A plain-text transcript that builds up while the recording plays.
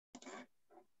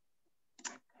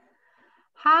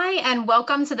Hi, and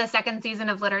welcome to the second season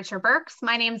of Literature Berks.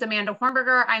 My name is Amanda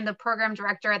Hornberger. I'm the program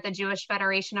director at the Jewish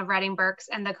Federation of Reading Berks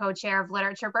and the co-chair of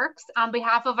Literature Berks. On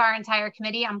behalf of our entire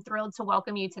committee, I'm thrilled to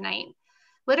welcome you tonight.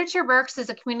 Literature Berks is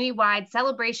a community-wide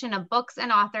celebration of books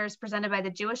and authors presented by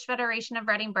the Jewish Federation of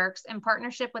Reading Berks in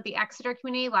partnership with the Exeter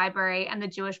Community Library and the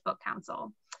Jewish Book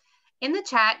Council. In the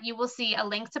chat, you will see a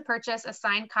link to purchase a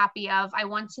signed copy of I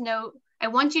Want You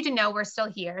to Know We're Still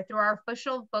Here through our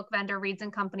official book vendor Reads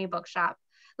and Company bookshop.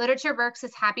 Literature Berks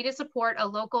is happy to support a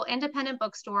local independent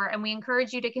bookstore, and we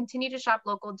encourage you to continue to shop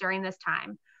local during this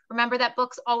time. Remember that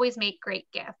books always make great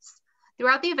gifts.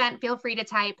 Throughout the event, feel free to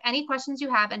type any questions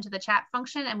you have into the chat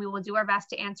function, and we will do our best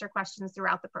to answer questions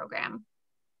throughout the program.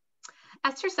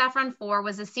 Esther Safran Foer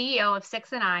was the CEO of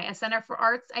Six and I, a center for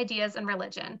arts, ideas, and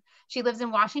religion. She lives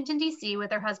in Washington, D.C.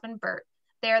 with her husband, Bert.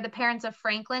 They are the parents of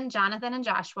Franklin, Jonathan, and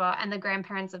Joshua, and the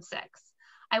grandparents of Six.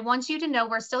 I Want You to Know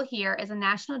We're Still Here is a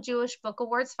National Jewish Book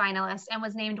Awards finalist and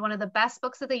was named one of the best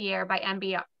books of the year by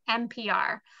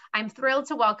NPR. I'm thrilled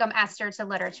to welcome Esther to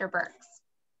Literature Berks.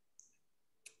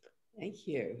 Thank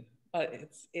you.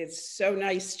 It's so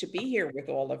nice to be here with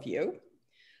all of you.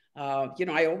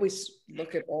 I always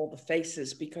look at all the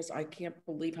faces because I can't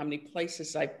believe how many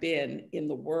places I've been in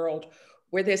the world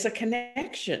where there's a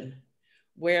connection,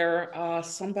 where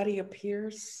somebody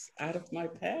appears out of my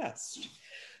past.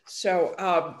 So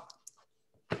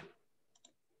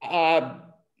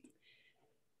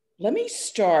let me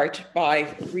start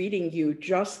by reading you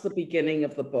just the beginning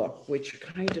of the book, which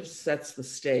kind of sets the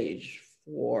stage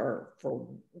for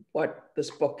what this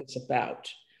book is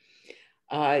about.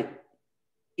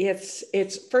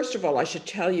 It's first of all, I should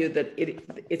tell you that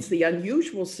it's the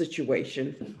unusual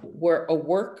situation where a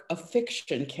work of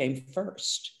fiction came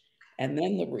first and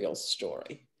then the real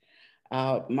story.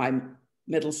 Our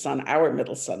middle son,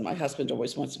 my husband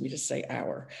always wants me to say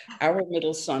our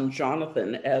middle son,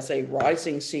 Jonathan, as a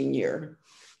rising senior,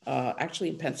 actually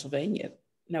in Pennsylvania,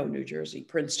 no, New Jersey,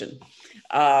 Princeton,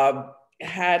 was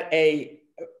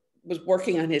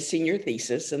working on his senior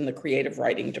thesis in the creative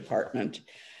writing department,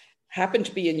 happened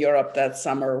to be in Europe that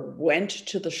summer, went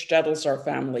to the shtetls our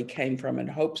family came from in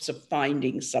hopes of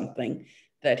finding something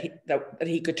that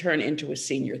he could turn into a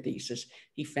senior thesis.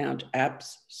 He found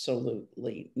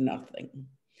absolutely nothing.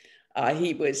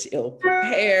 He was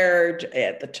ill-prepared,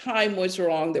 the time was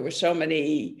wrong. There were so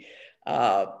many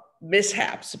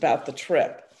mishaps about the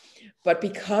trip. But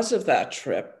because of that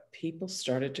trip, people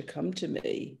started to come to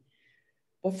me.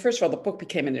 Well, first of all, the book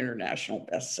became an international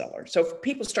bestseller. So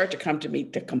people start to come to me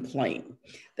to complain.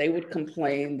 They would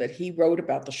complain that he wrote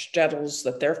about the shtetls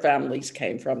that their families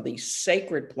came from, these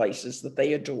sacred places that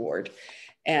they adored,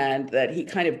 and that he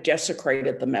kind of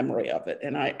desecrated the memory of it.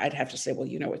 And I'd have to say, well,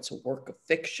 it's a work of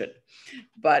fiction.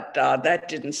 But that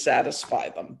didn't satisfy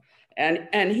them.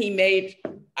 And he made,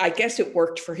 I guess it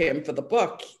worked for him for the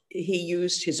book. He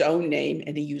used his own name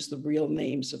and he used the real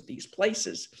names of these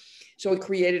places. So he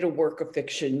created a work of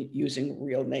fiction using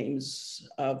real names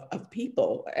of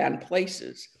people and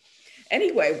places.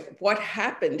 Anyway, what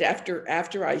happened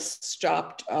after I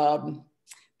stopped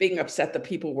being upset that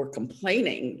people were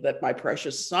complaining that my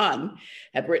precious son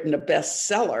had written a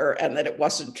bestseller and that it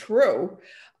wasn't true,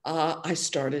 I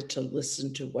started to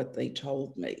listen to what they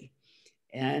told me.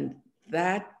 And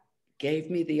that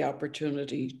gave me the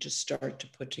opportunity to start to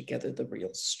put together the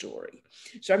real story.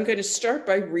 So I'm going to start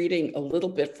by reading a little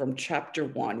bit from chapter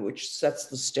 1, which sets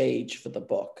the stage for the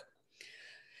book.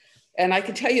 And I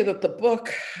can tell you that the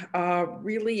book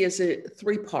really is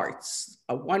 3 parts.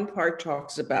 One part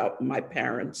talks about my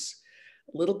parents,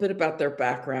 a little bit about their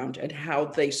background and how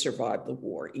they survived the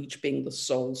war, each being the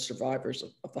sole survivors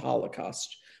of the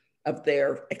Holocaust of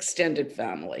their extended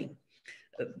family.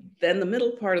 Then the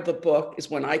middle part of the book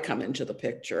is when I come into the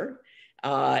picture.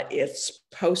 It's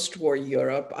post-war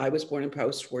Europe. I was born in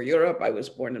post-war Europe. I was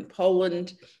born in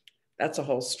Poland. That's a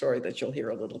whole story that you'll hear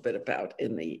a little bit about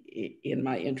in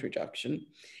my introduction.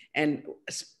 And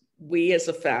we as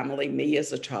a family, me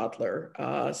as a toddler,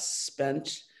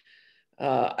 spent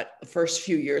the first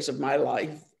few years of my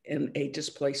life in a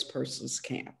displaced persons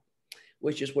camp,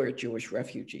 which is where Jewish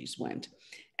refugees went.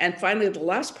 And finally, the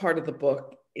last part of the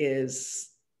book is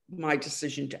my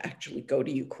decision to actually go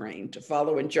to Ukraine, to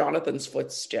follow in Jonathan's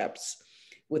footsteps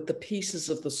with the pieces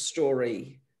of the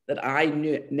story that I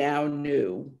now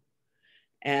knew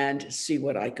and see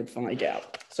what I could find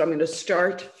out. So I'm going to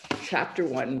start chapter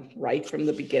 1 right from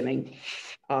the beginning.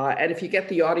 And if you get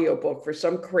the audiobook, for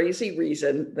some crazy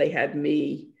reason, they had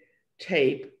me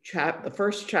tape the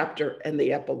first chapter and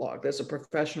the epilogue. There's a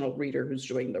professional reader who's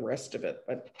doing the rest of it,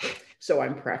 but so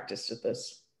I'm practiced at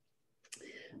this.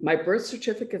 My birth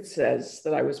certificate says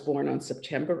that I was born on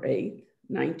September 8th,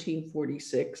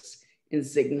 1946, in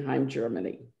Ziegenheim,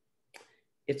 Germany.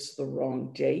 It's the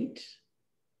wrong date,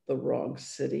 the wrong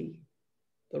city,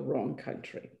 the wrong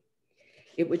country.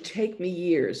 It would take me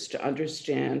years to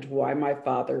understand why my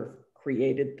father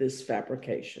created this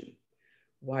fabrication,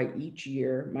 why each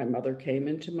year my mother came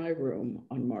into my room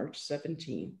on March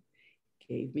 17th,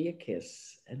 gave me a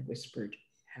kiss, and whispered,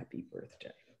 "Happy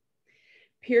birthday."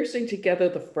 Piercing together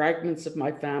the fragments of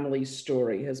my family's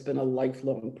story has been a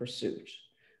lifelong pursuit.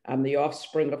 I'm the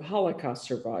offspring of Holocaust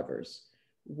survivors,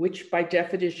 which by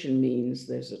definition means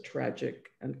there's a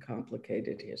tragic and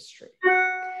complicated history.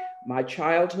 My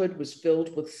childhood was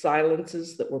filled with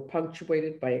silences that were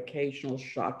punctuated by occasional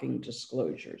shocking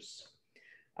disclosures.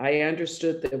 I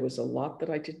understood there was a lot that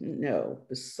I didn't know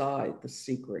beside the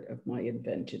secret of my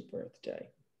invented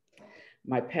birthday.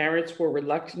 My parents were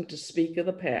reluctant to speak of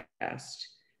the past,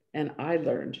 and I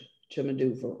learned to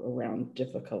maneuver around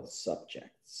difficult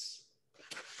subjects.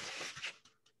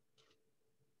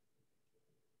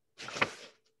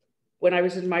 When I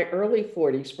was in my early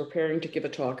 40s, preparing to give a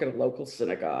talk at a local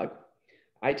synagogue,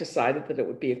 I decided that it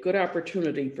would be a good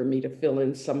opportunity for me to fill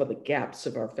in some of the gaps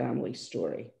of our family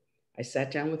story. I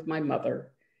sat down with my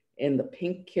mother in the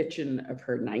pink kitchen of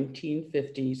her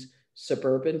 1950s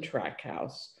suburban tract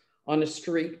house on a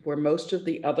street where most of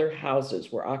the other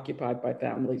houses were occupied by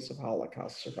families of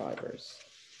Holocaust survivors.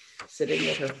 Sitting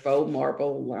at her faux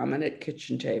marble laminate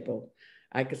kitchen table,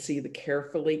 I could see the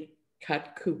carefully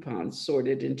cut coupons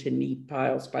sorted into neat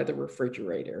piles by the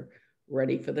refrigerator,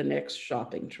 ready for the next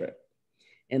shopping trip.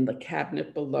 In the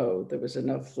cabinet below, there was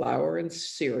enough flour and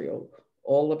cereal,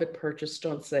 all of it purchased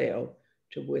on sale,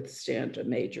 to withstand a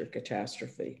major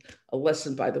catastrophe. A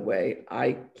lesson, by the way,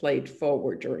 I played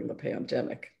forward during the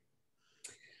pandemic.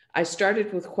 I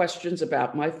started with questions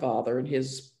about my father and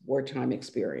his wartime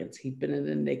experience. He'd been an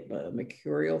enigma, a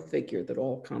mercurial figure that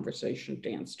all conversation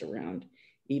danced around,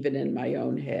 even in my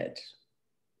own head.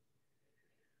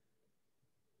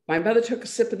 My mother took a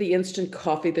sip of the instant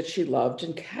coffee that she loved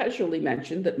and casually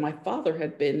mentioned that my father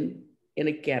had been in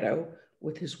a ghetto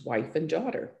with his wife and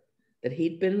daughter, that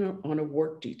he'd been on a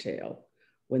work detail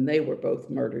when they were both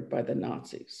murdered by the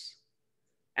Nazis.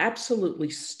 Absolutely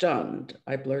stunned,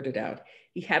 I blurted out,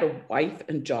 "He had a wife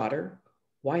and daughter?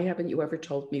 Why haven't you ever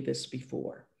told me this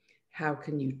before? How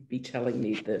can you be telling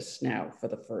me this now for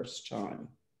the first time?"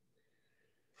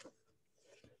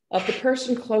 Of the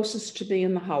person closest to me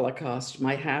in the Holocaust,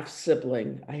 my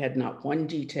half-sibling, I had not one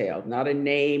detail, not a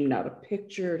name, not a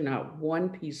picture, not one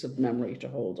piece of memory to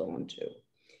hold on to.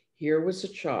 Here was a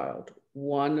child,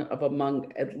 one of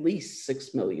among at least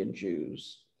 6 million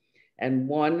Jews, and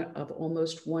one of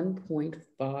almost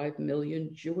 1.5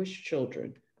 million Jewish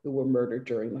children who were murdered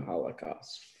during the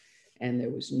Holocaust. And there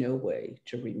was no way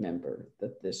to remember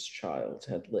that this child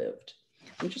had lived.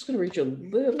 I'm just going to read you a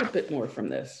little bit more from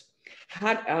this.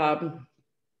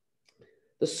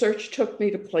 The search took me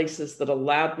to places that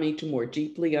allowed me to more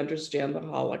deeply understand the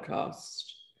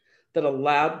Holocaust, to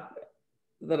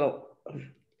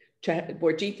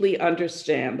more deeply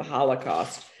understand the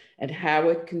Holocaust and how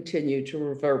it continued to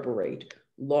reverberate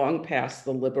long past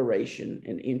the liberation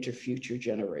and into future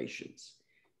generations.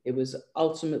 It was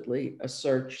ultimately a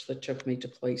search that took me to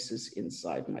places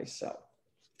inside myself.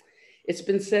 It's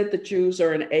been said that Jews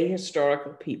are an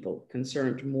ahistorical people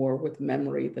concerned more with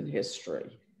memory than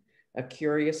history. A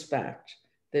curious fact,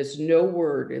 there's no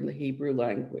word in the Hebrew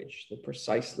language that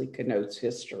precisely connotes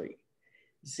history.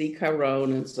 Zikaron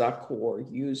and Zakor,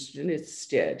 used in its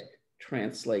stead,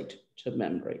 translate to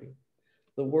memory.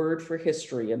 The word for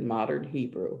history in modern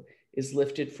Hebrew is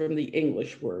lifted from the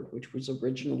English word, which was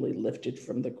originally lifted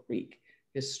from the Greek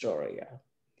historia.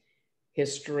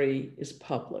 History is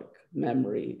public,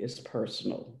 memory is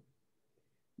personal.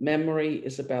 Memory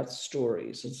is about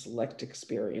stories and select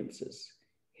experiences.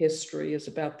 History is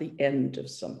about the end of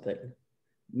something.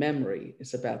 Memory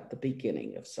is about the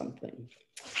beginning of something.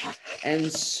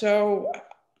 And so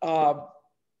I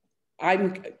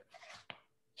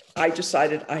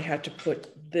decided I had to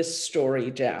put this story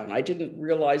down. I didn't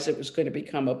realize it was going to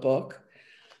become a book,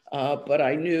 but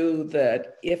I knew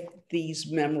that if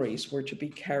these memories were to be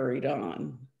carried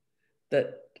on,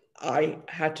 that I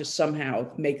had to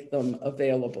somehow make them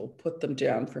available, put them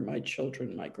down for my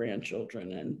children, my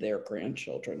grandchildren, and their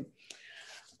grandchildren.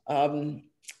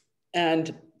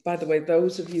 And by the way,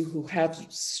 those of you who have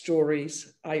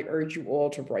stories, I urge you all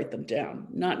to write them down,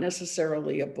 not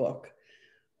necessarily a book,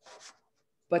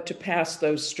 but to pass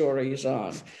those stories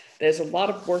on. There's a lot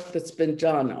of work that's been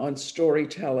done on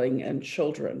storytelling and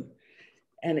children.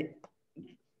 And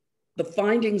the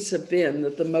findings have been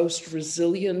that the most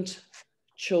resilient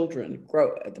children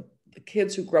grow, the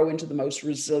kids who grow into the most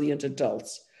resilient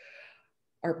adults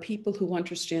are people who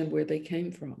understand where they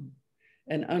came from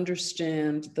and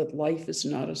understand that life is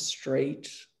not a straight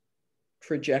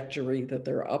trajectory, that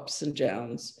there are ups and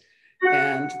downs,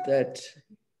 and that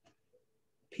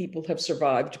people have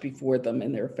survived before them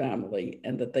in their family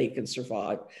and that they can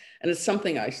survive. And it's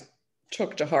something I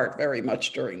took to heart very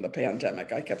much during the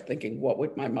pandemic. I kept thinking, what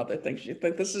would my mother think? She'd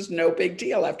think this is no big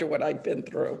deal after what I'd been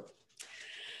through.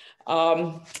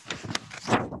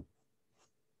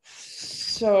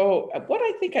 So what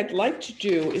I think I'd like to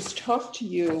do is talk to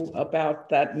you about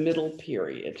that middle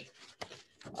period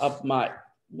of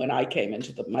when I came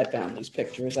into my family's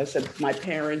picture. As I said, my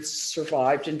parents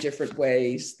survived in different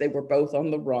ways. They were both on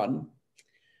the run.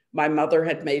 My mother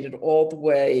had made it all the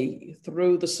way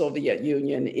through the Soviet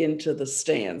Union into the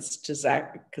stands to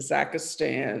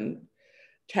Kazakhstan,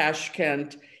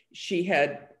 Tashkent. She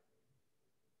had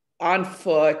on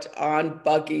foot, on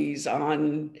buggies,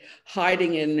 on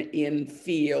hiding in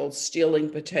fields, stealing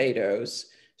potatoes,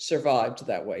 survived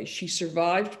that way. She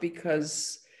survived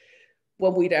because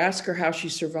when we'd ask her how she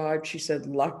survived, she said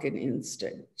luck and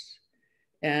instinct.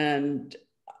 And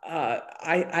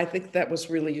I think that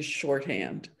was really a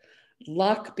shorthand.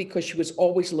 Luck, because she was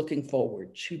always looking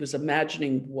forward. She was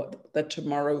imagining that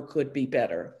tomorrow could be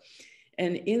better.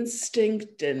 And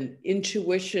instinct and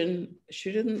intuition,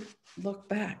 she didn't look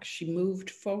back. She moved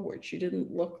forward. She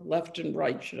didn't look left and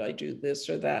right. Should I do this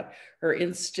or that? Her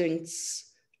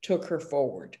instincts took her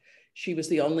forward. She was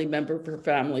the only member of her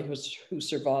family who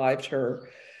survived. Her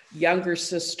younger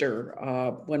sister,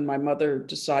 when my mother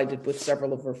decided with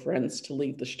several of her friends to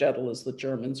leave the shtetl as the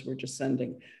Germans were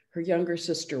descending, her younger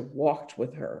sister walked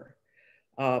with her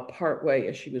partway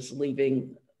as she was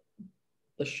leaving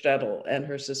the shtetl, and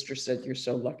her sister said, "You're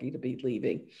so lucky to be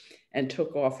leaving," and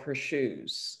took off her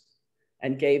shoes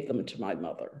and gave them to my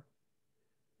mother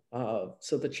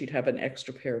so that she'd have an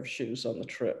extra pair of shoes on the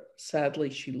trip. Sadly,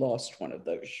 she lost one of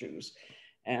those shoes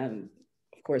and,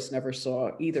 of course, never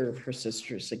saw either of her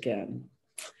sisters again.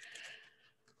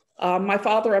 My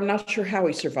father, I'm not sure how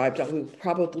he survived. I will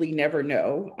probably never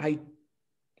know.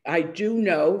 I do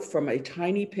know from a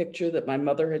tiny picture that my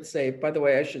mother had saved. By the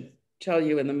way, I should tell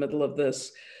you in the middle of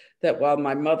this that while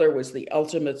my mother was the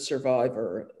ultimate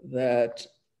survivor, that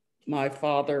my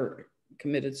father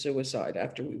committed suicide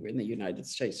after we were in the United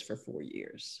States for 4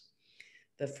 years,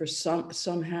 that for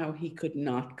somehow he could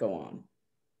not go on.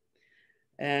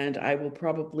 And I will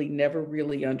probably never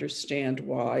really understand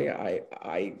why.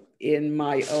 I in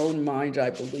my own mind, I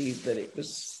believe that it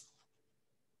was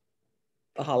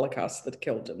the Holocaust that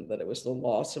killed him, that it was the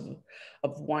loss of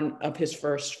one of his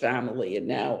first family and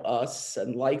now us,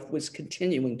 and life was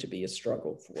continuing to be a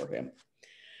struggle for him.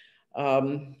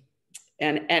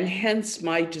 And hence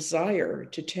my desire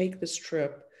to take this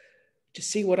trip to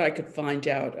see what I could find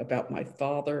out about my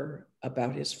father,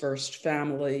 about his first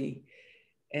family,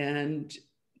 and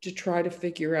to try to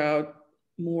figure out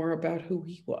more about who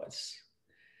he was.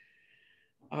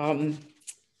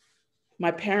 My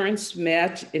parents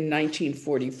met in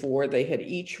 1944. They had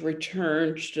each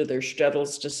returned to their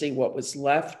shtetls to see what was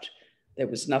left. There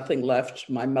was nothing left.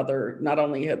 My mother not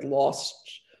only had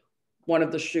lost one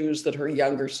of the shoes that her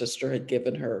younger sister had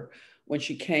given her, when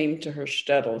she came to her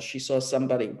shtetl, she saw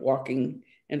somebody walking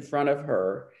in front of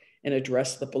her in a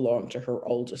dress that belonged to her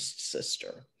oldest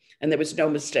sister. And there was no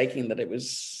mistaking that it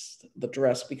was the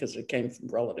dress because it came from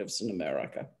relatives in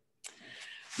America.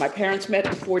 My parents met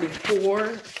in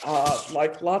 44.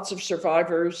 Like lots of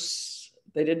survivors,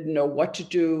 they didn't know what to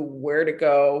do, where to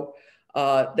go.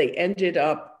 They ended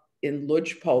up in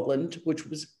Łódź, Poland, which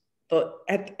was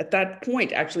at that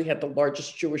point actually had the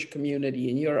largest Jewish community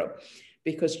in Europe,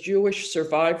 because Jewish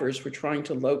survivors were trying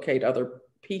to locate other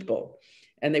people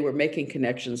and they were making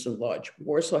connections in Łódź.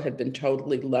 Warsaw had been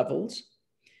totally leveled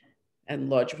and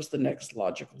Łódź was the next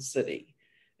logical city.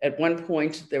 At one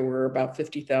point, there were about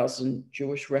 50,000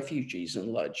 Jewish refugees in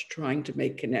Łódź trying to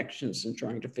make connections and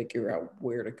trying to figure out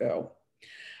where to go.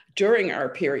 During our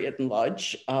period in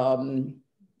Łódź,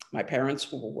 my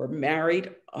parents were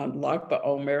married on Lag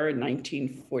BaOmer in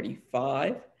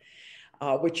 1945,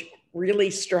 which really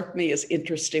struck me as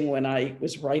interesting when I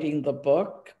was writing the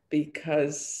book,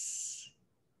 because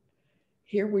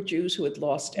here were Jews who had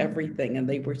lost everything and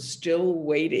they were still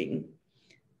waiting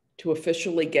to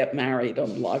officially get married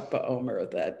on Lag BaOmer,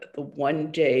 that the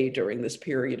one day during this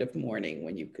period of mourning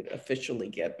when you could officially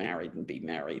get married and be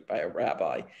married by a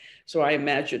rabbi. So I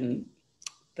imagine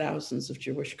thousands of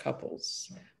Jewish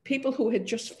couples, people who had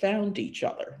just found each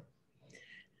other,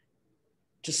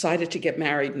 decided to get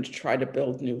married and to try to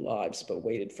build new lives, but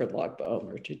waited for Lag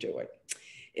BaOmer to do it.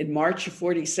 In March of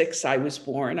 46, I was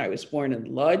born. I was born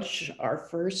in Lodz, our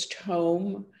first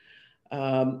home.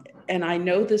 And I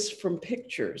know this from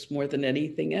pictures more than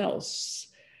anything else.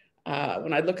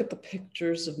 When I look at the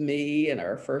pictures of me in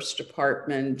our first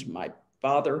apartment, my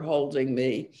father holding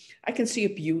me, I can see a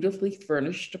beautifully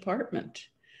furnished apartment,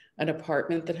 an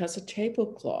apartment that has a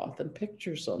tablecloth and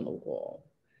pictures on the wall.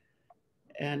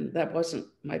 And that wasn't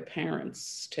my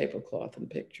parents' tablecloth and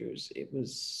pictures.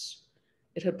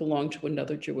 It had belonged to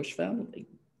another Jewish family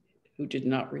who did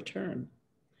not return.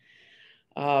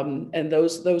 And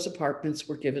those apartments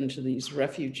were given to these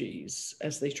refugees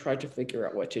as they tried to figure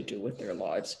out what to do with their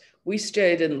lives. We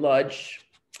stayed in Lodz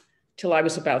till I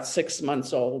was about 6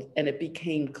 months old, and it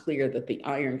became clear that the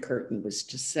Iron Curtain was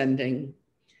descending.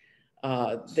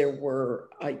 There were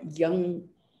young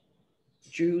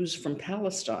Jews from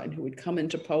Palestine who would come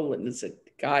into Poland and said,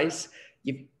 guys,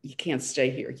 you can't stay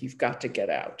here. You've got to get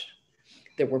out.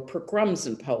 There were pogroms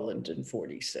in Poland in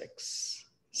 46.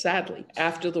 Sadly,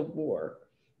 after the war,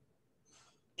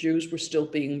 Jews were still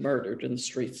being murdered in the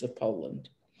streets of Poland.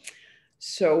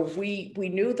 So we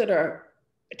knew that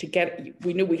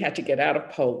we knew we had to get out of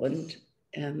Poland,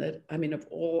 and that, I mean, of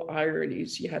all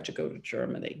ironies, you had to go to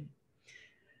Germany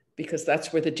because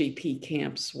that's where the DP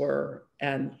camps were.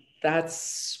 And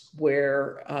that's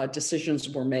where decisions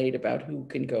were made about who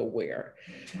can go where.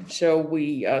 So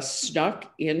we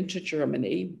snuck into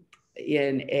Germany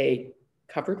in a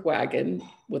covered wagon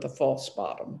with a false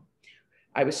bottom.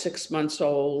 I was 6 months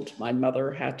old. My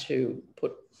mother had to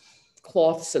put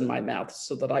cloths in my mouth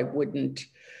so that I wouldn't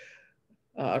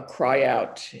cry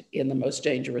out in the most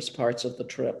dangerous parts of the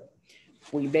trip.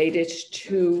 We made it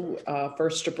to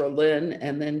first to Berlin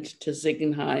and then to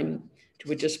Ziegenheim,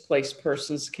 to a displaced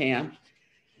persons camp.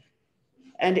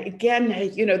 And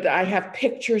again, you know, I have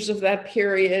pictures of that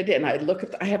period, and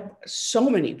I have so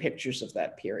many pictures of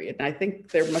that period. And I think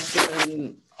there must have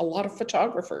been a lot of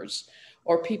photographers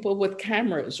or people with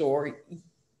cameras or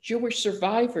Jewish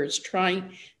survivors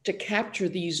trying to capture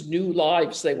these new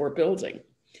lives they were building.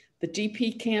 The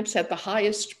DP camps had the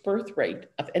highest birth rate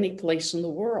of any place in the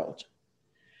world.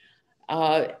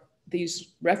 These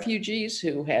refugees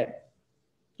who had,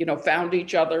 you know, found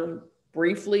each other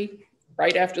briefly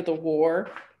right after the war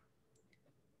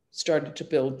started to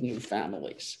build new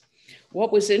families.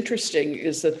 What was interesting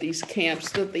is that these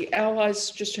camps, that the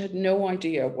Allies just had no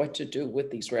idea what to do with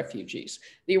these refugees.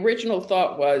 The original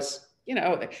thought was, you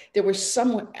know, there was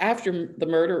someone, after the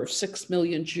murder of 6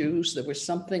 million Jews, there was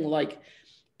something like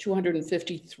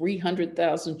 250,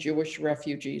 300,000 Jewish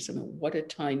refugees. I mean, what a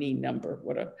tiny number,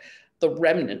 the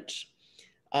remnant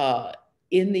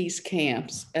in these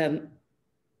camps. And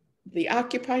the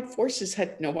occupied forces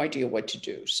had no idea what to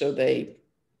do. So they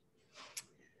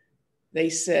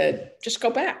said, just go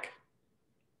back.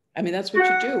 I mean, that's what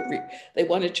you do. They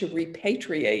wanted to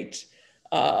repatriate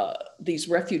these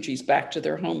refugees back to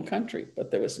their home country, but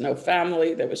there was no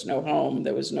family, there was no home,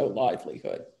 there was no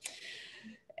livelihood.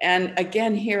 And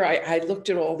again, here I looked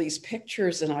at all these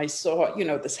pictures and I saw, you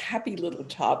know, this happy little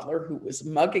toddler who was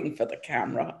mugging for the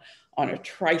camera on a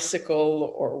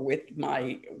tricycle or with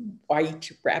my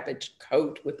white rabbit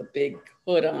coat with a big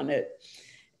hood on it.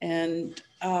 And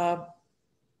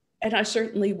I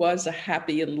certainly was a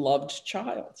happy and loved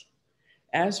child,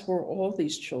 as were all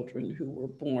these children who were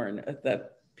born at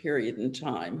that period in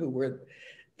time, who were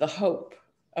the hope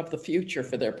of the future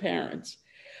for their parents.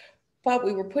 But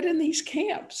we were put in these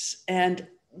camps. And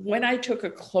when I took a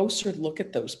closer look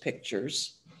at those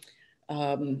pictures,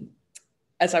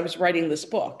 as I was writing this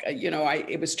book, you know,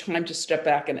 it was time to step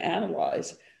back and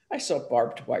analyze. I saw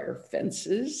barbed wire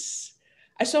fences.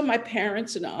 I saw my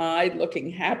parents and I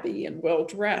looking happy and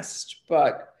well-dressed,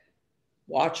 but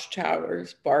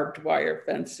watchtowers, barbed wire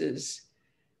fences,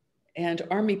 and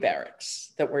army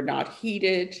barracks that were not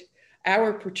heated.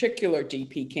 Our particular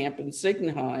DP camp in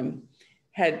Ziegenheim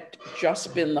had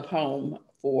just been the home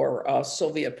for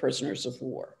Soviet prisoners of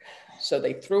war. So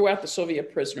they threw out the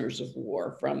Soviet prisoners of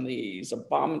war from these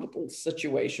abominable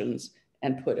situations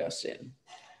and put us in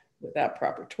without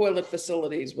proper toilet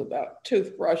facilities, without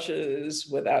toothbrushes,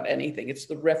 without anything. It's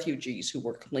the refugees who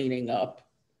were cleaning up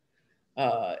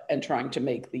and trying to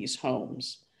make these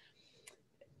homes.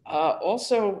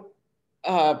 The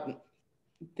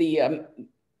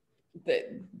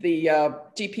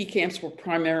DP camps were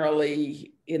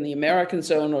primarily in the American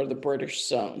zone or the British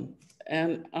zone.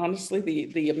 And honestly,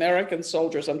 the American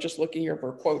soldiers, I'm just looking here for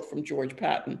a quote from George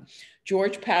Patton.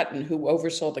 George Patton, who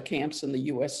oversaw the camps in the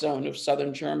US zone of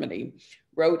southern Germany,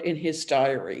 wrote in his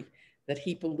diary that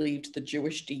he believed the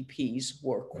Jewish DPs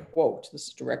were, quote, this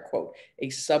is a direct quote, a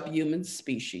subhuman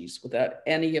species without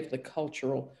any of the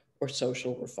cultural or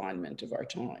social refinement of our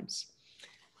times.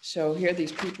 So here,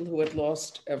 these people who had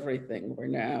lost everything were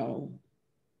now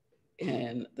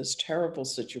in this terrible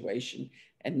situation,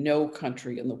 and no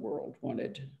country in the world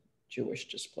wanted Jewish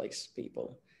displaced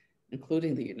people,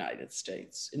 including the United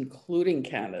States, including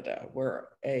Canada, where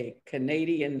a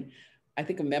Canadian, I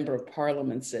think a member of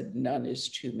parliament said, none is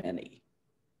too many.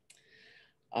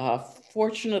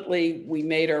 Fortunately, we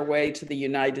made our way to the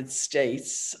United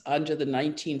States under the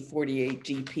 1948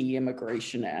 DP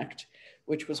Immigration Act,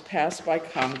 which was passed by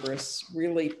Congress,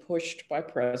 really pushed by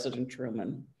President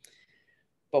Truman.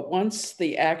 But once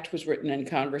the act was written in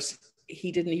Congress,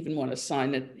 he didn't even want to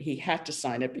sign it. He had to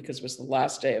sign it because it was the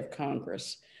last day of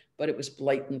Congress, but it was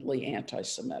blatantly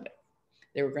anti-Semitic.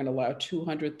 They were going to allow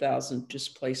 200,000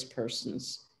 displaced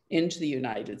persons into the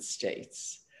United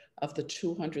States. Of the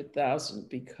 200,000,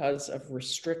 because of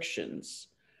restrictions,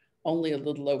 only a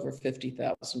little over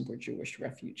 50,000 were Jewish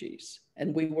refugees,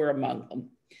 and we were among them.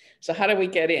 So how do we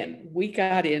get in? We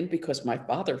got in because my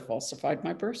father falsified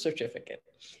my birth certificate.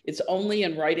 It's only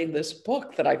in writing this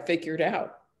book that I figured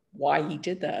out why he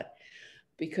did that,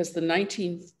 because the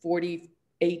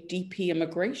 1948 DP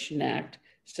Immigration Act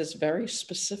says very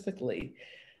specifically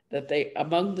that they,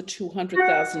 among the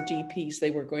 200,000 DPs they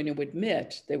were going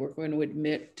to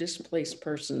admit displaced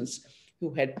persons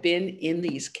who had been in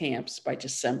these camps by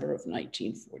December of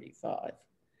 1945.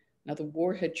 Now, the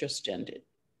war had just ended.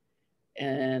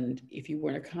 And if you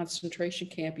were in a concentration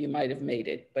camp, you might have made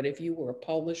it. But if you were a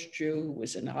Polish Jew who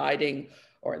was in hiding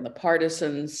or in the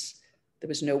partisans, there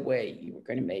was no way you were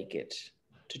going to make it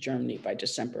to Germany by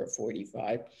December of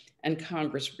 45. And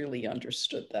Congress really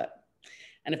understood that.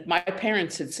 And if my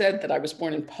parents had said that I was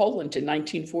born in Poland in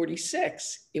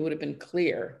 1946, it would have been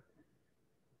clear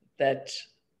that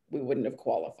we wouldn't have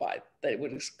qualified, that it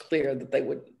was clear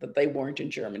that they weren't in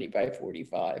Germany by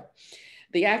 45.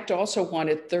 The act also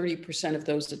wanted 30% of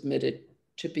those admitted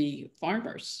to be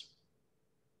farmers,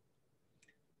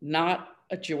 not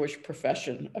a Jewish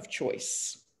profession of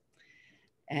choice.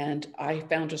 And I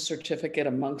found a certificate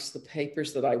amongst the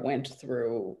papers that I went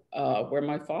through where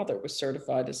my father was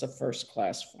certified as a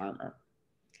first-class farmer.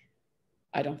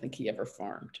 I don't think he ever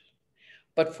farmed.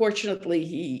 But fortunately,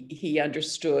 he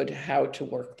understood how to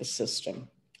work the system.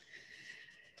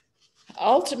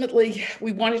 Ultimately,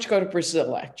 we wanted to go to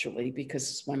Brazil, actually,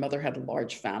 because my mother had a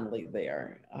large family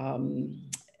there,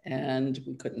 and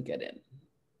we couldn't get in.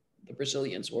 The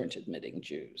Brazilians weren't admitting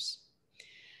Jews.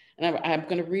 And I'm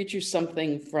going to read you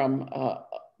something from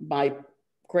my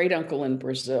great uncle in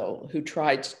Brazil, who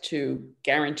tried to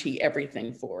guarantee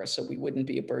everything for us so we wouldn't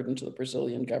be a burden to the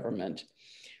Brazilian government,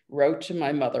 wrote to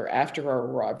my mother after our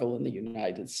arrival in the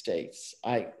United States.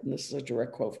 And this is a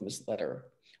direct quote from his letter.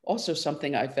 Also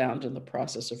something I found in the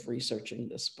process of researching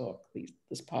this book,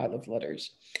 this pile of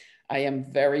letters. I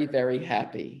am very, very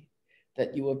happy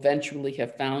that you eventually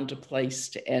have found a place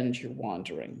to end your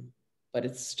wandering, but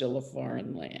it's still a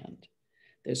foreign land.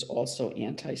 There's also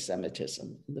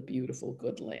anti-Semitism in the beautiful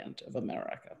good land of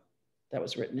America. That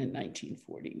was written in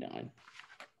 1949.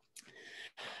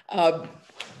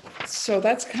 So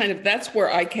that's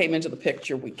where I came into the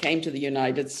picture. We came to the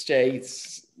United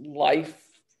States. Life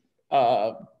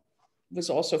was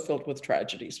also filled with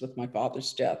tragedies with my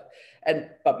father's death,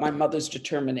 but my mother's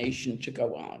determination to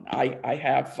go on. I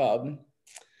have,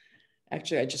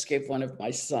 actually, I just gave one of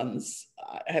my sons,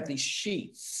 I have these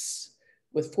sheets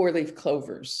with 4-leaf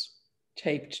clovers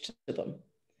taped to them.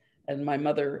 And my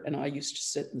mother and I used to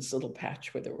sit in this little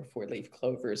patch where there were 4-leaf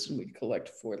clovers, and we'd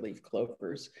collect 4-leaf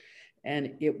clovers.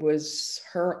 And it was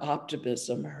her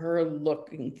optimism, her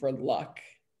looking for luck,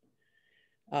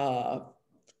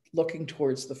 looking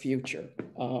towards the future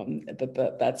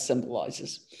that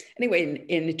symbolizes. Anyway,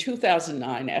 in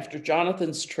 2009, after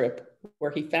Jonathan's trip,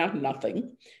 where he found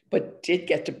nothing, but did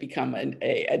get to become an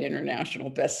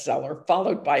international bestseller,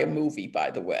 followed by a movie,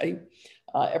 by the way.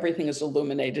 Everything is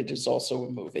Illuminated is also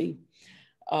a movie.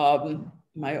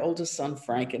 My oldest son,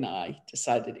 Frank, and I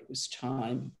decided it was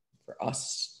time for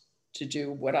us to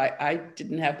do what I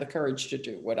didn't have the courage to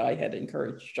do, what I had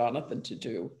encouraged Jonathan to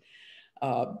do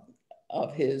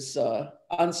of his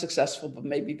unsuccessful, but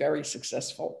maybe very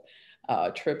successful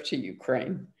trip to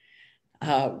Ukraine.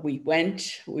 We went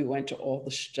to all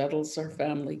the shtetls our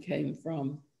family came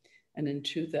from. And in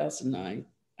 2009,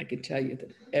 I can tell you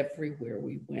that everywhere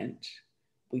we went,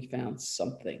 we found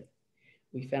something.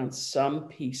 We found some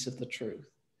piece of the truth.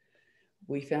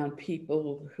 We found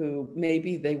people who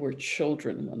maybe they were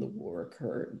children when the war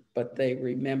occurred, but they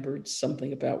remembered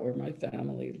something about where my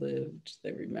family lived.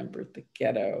 They remembered the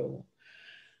ghetto.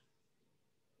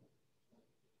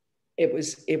 It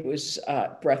was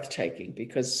breathtaking,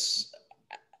 because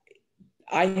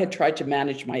I had tried to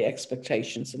manage my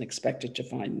expectations and expected to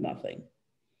find nothing.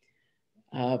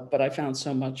 But I found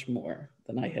so much more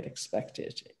than I had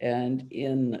expected. And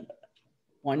in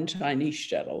one tiny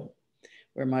shtetl,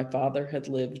 where my father had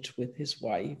lived with his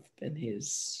wife and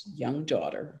his young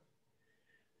daughter,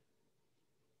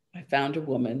 I found a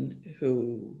woman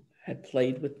who had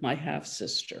played with my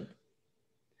half-sister,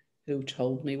 who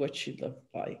told me what she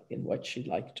looked like and what she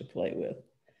liked to play with.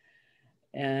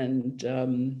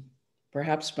 And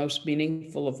perhaps most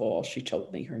meaningful of all, she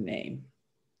told me her name,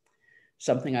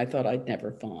 something I thought I'd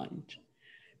never find,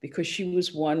 because she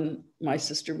was one, my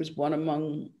sister was one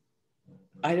among,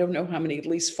 I don't know how many, at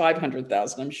least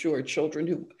 500,000, I'm sure, children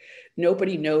who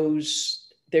nobody knows,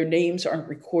 their names aren't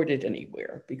recorded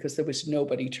anywhere because there was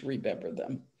nobody to remember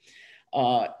them.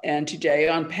 And today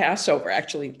on Passover,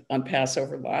 actually on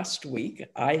Passover last week,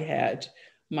 I had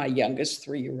my youngest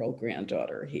 3-year-old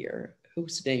granddaughter here,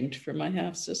 who's named for my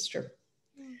half-sister.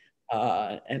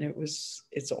 And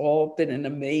it's all been an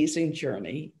amazing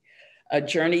journey, a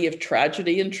journey of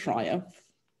tragedy and triumph.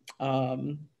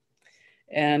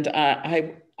 And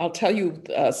I'll tell you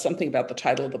something about the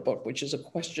title of the book, which is a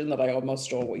question that I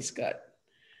almost always get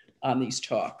on these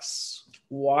talks.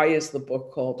 Why is the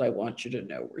book called I Want You to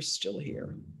Know We're Still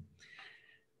Here?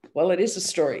 Well, it is a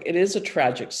story. It is a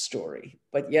tragic story,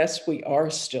 but yes, we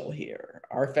are still here.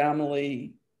 Our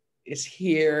family is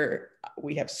here.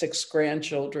 We have 6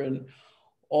 grandchildren.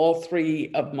 All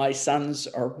 3 of my sons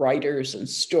are writers and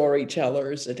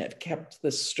storytellers and have kept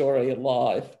this story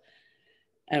alive.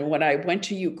 And when I went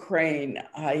to Ukraine,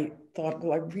 I thought,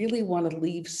 well, I really want to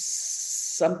leave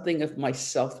something of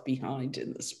myself behind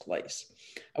in this place.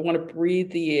 I want to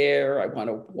breathe the air. I want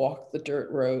to walk the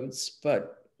dirt roads,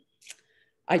 but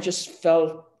I just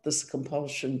felt this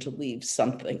compulsion to leave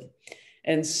something.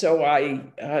 And so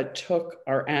I took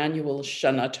our annual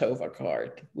Shana Tova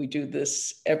card. We do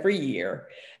this every year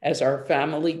as our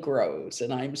family grows.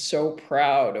 And I'm so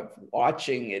proud of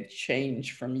watching it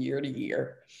change from year to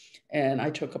year. And I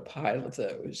took a pile of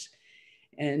those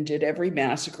and did every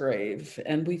mass grave.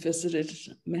 And we visited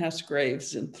mass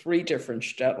graves in 3 different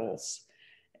shtetls.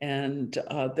 And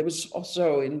there was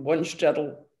also in one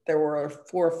shtetl, there were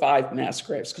 4 or 5 mass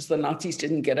graves because the Nazis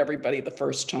didn't get everybody the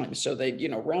first time. So they'd,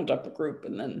 round up a group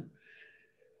and then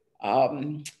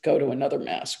go to another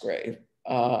mass grave.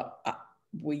 I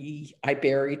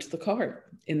buried the card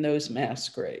in those mass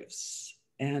graves.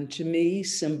 And to me,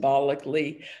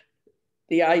 symbolically,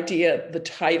 the idea, the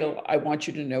title, I Want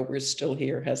You to Know We're Still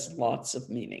Here, has lots of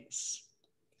meanings.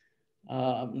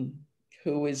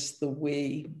 Who is the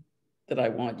we that I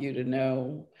want you to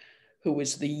know? Who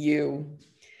is the you?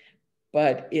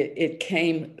 But it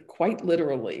came quite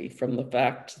literally from the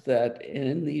fact that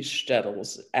in these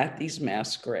shtetls, at these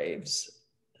mass graves,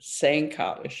 saying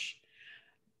Kaddish,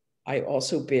 I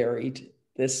also buried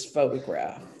this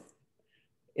photograph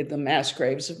in the mass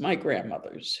graves of my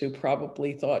grandmothers, who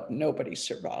probably thought nobody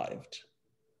survived.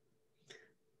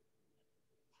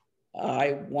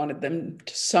 I wanted them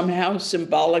to somehow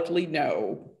symbolically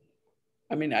know.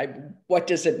 I mean, what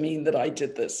does it mean that I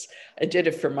did this? I did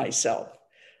it for myself,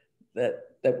 that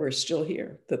we're still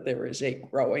here, that there is a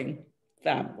growing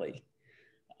family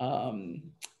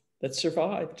that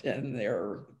survived and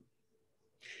their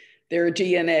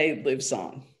DNA lives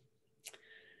on.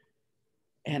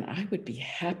 And I would be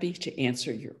happy to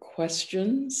answer your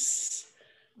questions.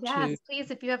 Yes, please,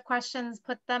 if you have questions,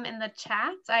 put them in the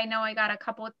chat. I know I got a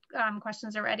couple of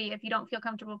questions already. If you don't feel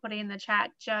comfortable putting in the chat,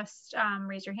 just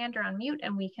raise your hand or unmute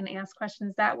and we can ask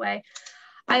questions that way.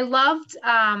 I loved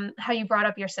how you brought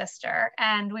up your sister,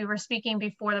 and we were speaking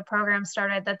before the program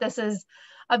started that this is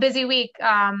a busy week.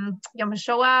 Yom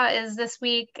HaShoah is this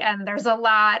week, and there's a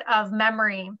lot of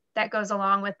memory that goes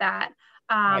along with that.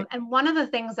 Right. And one of the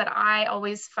things that I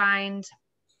always find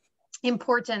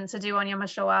important to do on Yom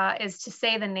HaShoah is to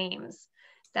say the names,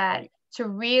 that right. To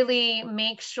really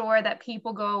make sure that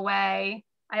people go away.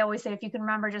 I always say, if you can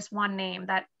remember just one name,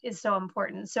 that is so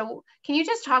important. So can you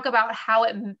just talk about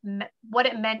what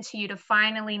it meant to you to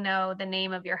finally know the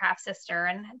name of your half-sister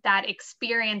and that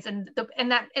experience and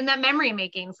that memory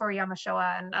making for Yom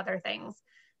HaShoah and other things?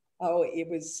 Oh, it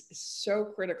was so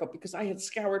critical because I had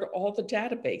scoured all the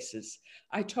databases.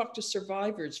 I talked to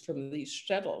survivors from these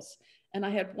shtetls, and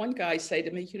I had one guy say to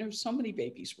me, so many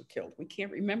babies were killed. We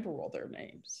can't remember all their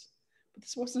names. But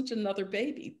this wasn't another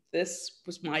baby. This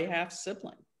was my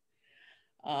half-sibling.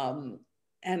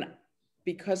 And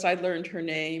because I learned her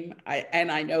name,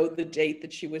 I know the date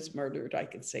that she was murdered, I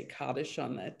could say Kaddish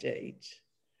on that date.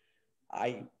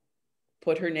 I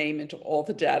put her name into all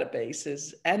the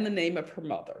databases and the name of her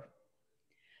mother.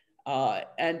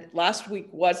 And last week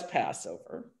was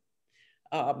Passover.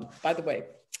 By the way,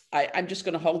 I'm just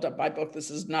going to hold up my book. This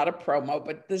is not a promo,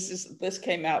 but this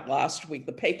came out last week,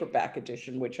 the paperback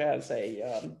edition, which has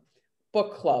a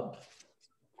book club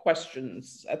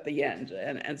questions at the end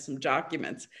and some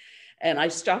documents. And I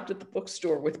stopped at the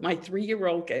bookstore with my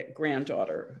 3-year-old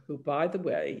granddaughter, who, by the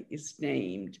way, is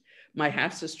named, my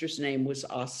half-sister's name was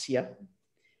Asya.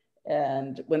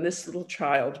 And when this little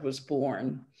child was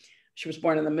born, she was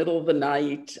born in the middle of the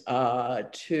night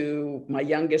to my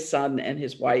youngest son and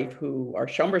his wife, who are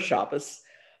Shomer Shabbos.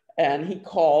 And he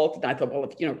called, and I thought, well,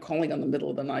 if, calling on the middle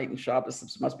of the night in Shabbos,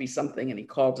 this must be something. And he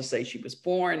called to say she was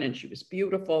born and she was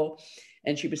beautiful.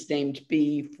 And she was named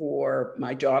B for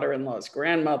my daughter-in-law's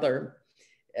grandmother.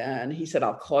 And he said,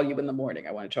 I'll call you in the morning.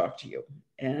 I want to talk to you.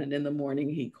 And in the morning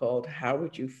he called, how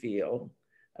would you feel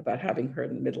about having her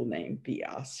middle name be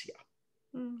Asya?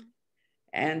 Mm.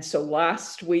 And so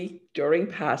last week during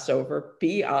Passover,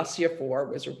 B. Esther Foer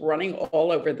was running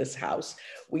all over this house.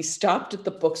 We stopped at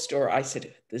the bookstore. I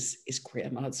said, this is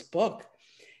Grandma's book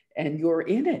and you're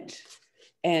in it.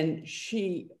 And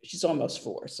she's almost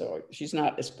 4, so she's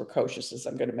not as precocious as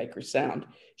I'm going to make her sound.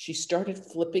 She started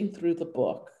flipping through the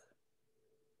book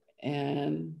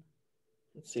and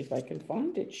let's see if I can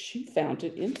find it. She found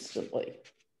it instantly.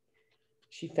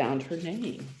 She found her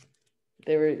name.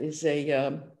 There is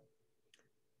a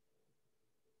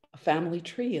family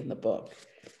tree in the book.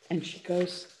 And she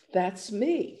goes, that's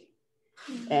me.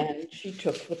 Mm-hmm. And she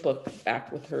took the book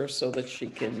back with her so that she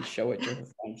can show it to her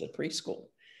friends at preschool.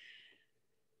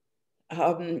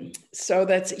 So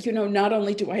that's, not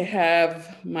only do I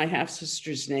have my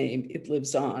half-sister's name, it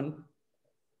lives on.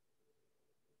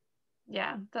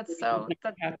 Yeah, that's so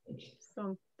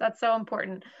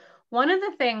important. One of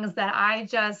the things that I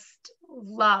just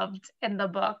loved in the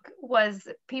book was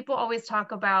people always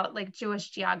talk about like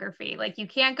Jewish geography. Like you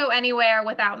can't go anywhere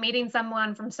without meeting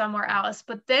someone from somewhere else.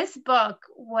 But this book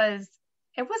was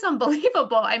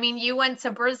unbelievable. I mean, you went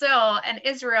to Brazil and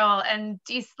Israel and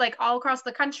like all across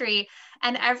the country,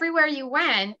 and everywhere you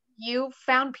went, you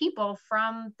found people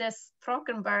from this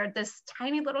Trockenberg, this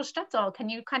tiny little shtetl. Can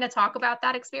you kind of talk about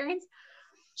that experience?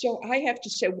 So I have to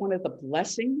say one of the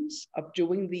blessings of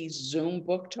doing these Zoom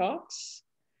book talks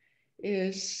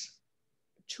is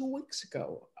 2 weeks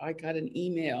ago, I got an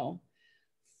email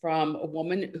from a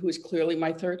woman who is clearly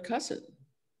my third cousin.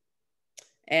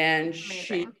 And amazing.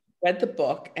 She read the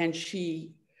book and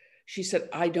she said,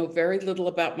 I know very little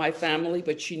about my family,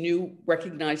 but she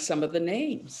recognized some of the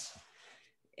names.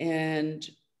 And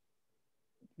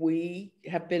we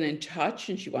have been in touch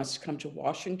and she wants to come to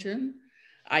Washington.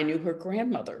 I knew her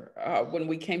grandmother. When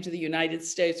we came to the United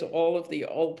States, all of the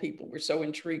old people were so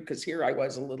intrigued because here I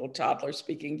was, a little toddler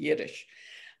speaking Yiddish.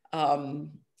 So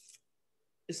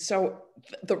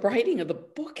the writing of the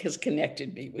book has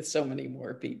connected me with so many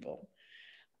more people.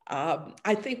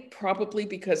 I think probably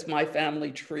because my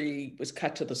family tree was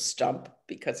cut to the stump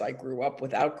because I grew up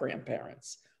without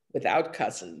grandparents, without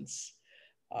cousins.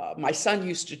 My son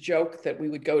used to joke that we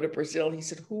would go to Brazil. He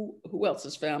said, who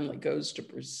else's family goes to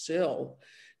Brazil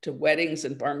to weddings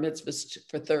and bar mitzvahs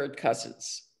for third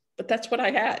cousins? But that's what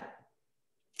I had.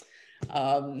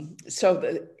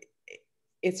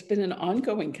 It's been an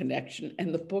ongoing connection,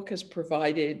 and the book has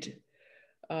provided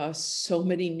so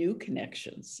many new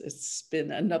connections. It's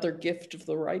been another gift of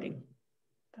the writing.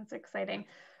 That's exciting.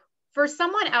 For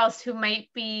someone else who might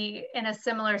be in a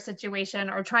similar situation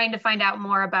or trying to find out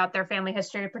more about their family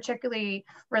history, particularly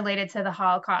related to the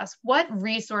Holocaust, what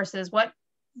resources, what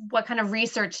kind of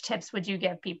research tips would you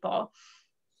give people?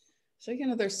 So,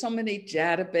 there's so many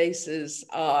databases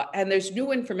and there's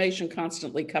new information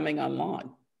constantly coming online,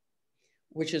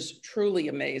 which is truly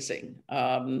amazing.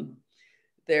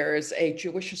 There's a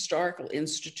Jewish Historical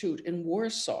Institute in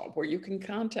Warsaw where you can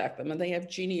contact them, and they have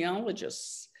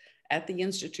genealogists at the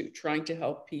Institute trying to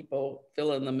help people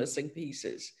fill in the missing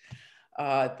pieces.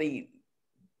 There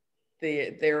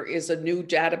is a new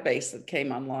database that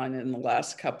came online in the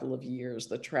last couple of years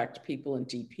that tracked people in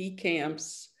DP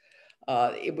camps.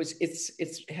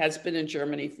 It has been in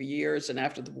Germany for years, and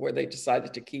after the war, they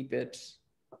decided to keep it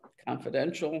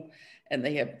confidential, and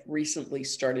they have recently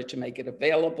started to make it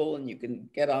available, and you can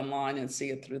get online and see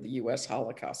it through the U.S.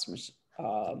 Holocaust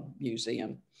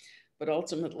Museum. But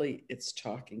ultimately, it's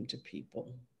talking to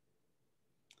people.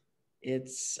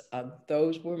 It's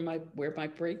those were where my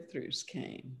breakthroughs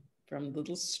came, from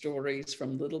little stories,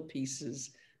 from little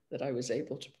pieces that I was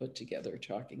able to put together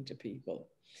talking to people.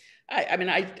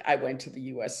 I went to the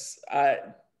U.S.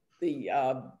 The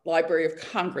Library of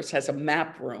Congress has a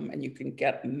map room, and you can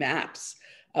get maps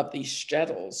of these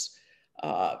shtetls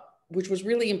which was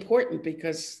really important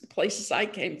because the places I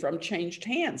came from changed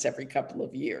hands every couple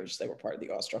of years. They were part of the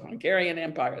Austro-Hungarian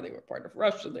Empire. They were part of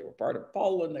Russia. They were part of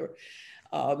Poland. They were,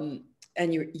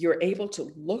 and you're able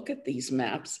to look at these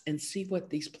maps and see what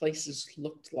these places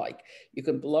looked like. You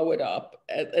can blow it up.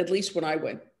 At least when I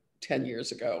went 10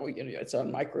 years ago, you know, it's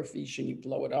on microfiche and you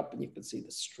blow it up and you can see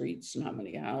the streets and how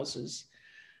many houses.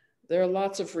 There are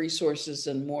lots of resources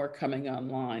and more coming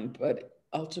online, but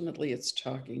ultimately it's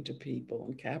talking to people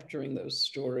and capturing those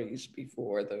stories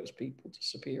before those people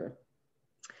disappear.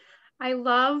 I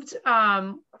loved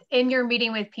in your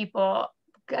meeting with people,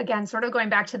 again, sort of going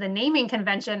back to the naming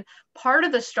convention, part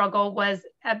of the struggle was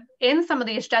in some of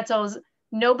these shtetls,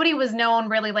 nobody was known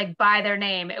really like by their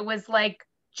name. It was like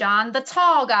John the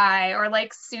tall guy or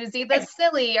like Susie the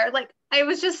silly, or like, it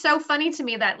was just so funny to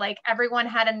me that like everyone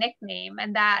had a nickname,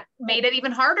 and that made it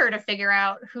even harder to figure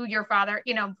out who your father,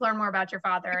 you know, learn more about your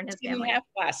father and his family. You didn't have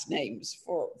last names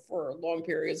for long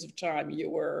periods of time. You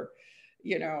were,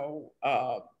 you know,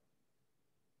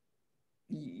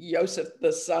 Joseph,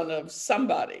 the son of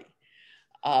somebody.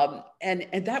 And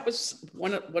that was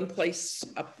one place,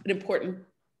 an important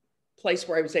place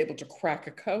where I was able to crack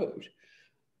a code.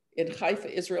 In Haifa,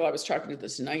 Israel, I was talking to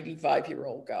this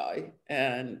 95-year-old guy,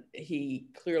 and he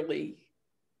clearly,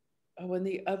 oh, and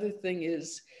the other thing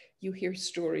is, you hear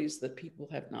stories that people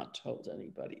have not told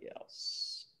anybody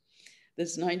else.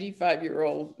 This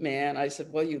 95-year-old man, I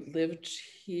said, well, you lived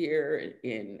here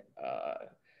in,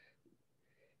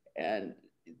 and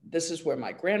this is where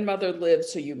my grandmother lived,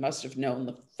 so you must have known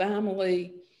the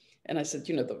family. And I said,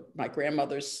 you know, my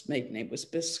grandmother's maiden name was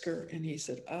Bisker. And he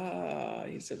said,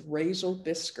 Razel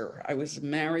Bisker. I was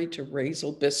married to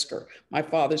Razel Bisker, my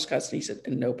father's cousin. He said,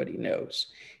 and nobody knows.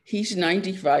 He's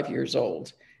 95 years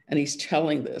old, and he's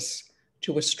telling this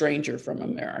to a stranger from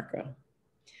America.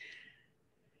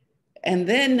 And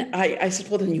then I said,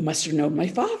 well, then you must have known my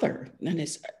father.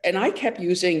 And I kept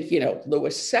using, you know,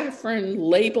 Louis Safran,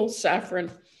 Label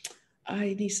Safran.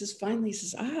 And he says, finally, he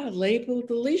says, Label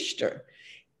the Lichter.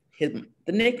 The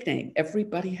nickname,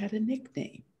 everybody had a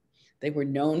nickname. They were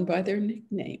known by their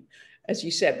nickname. As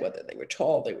you said, whether they were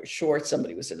tall, they were short,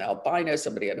 somebody was an albino,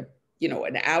 somebody had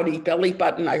an Audi belly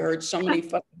button. I heard so many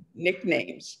fun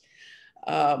nicknames.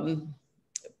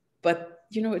 But,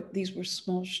 you know, these were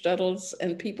small shtetls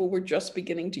and people were just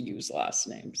beginning to use last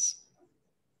names.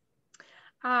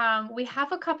 We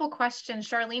have a couple questions.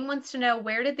 Charlene wants to know,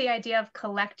 where did the idea of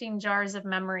collecting jars of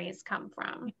memories come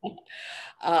from?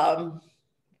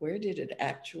 Where did it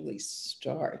actually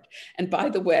start? And by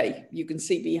the way, you can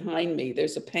see behind me,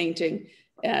 there's a painting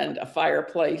and a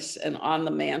fireplace, and on the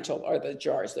mantle are the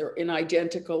jars. They're in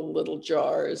identical little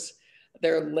jars.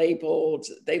 They're labeled.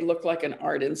 They look like an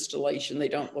art installation. They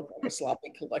don't look like a sloppy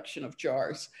collection of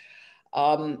jars.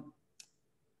 You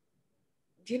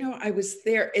know, I was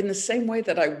there in the same way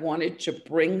that I wanted to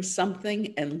bring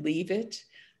something and leave it.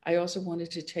 I also wanted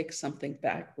to take something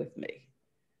back with me.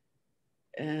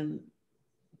 And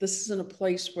this isn't a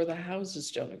place where the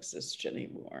houses don't exist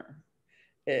anymore.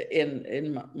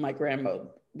 In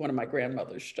one of my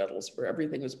grandmother's shtetls, where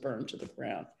everything was burned to the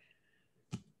ground,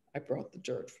 I brought the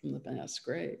dirt from the mass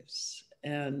graves.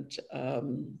 And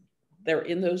they're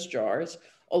in those jars,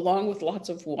 along with lots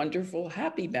of wonderful,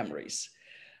 happy memories.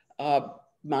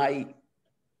 My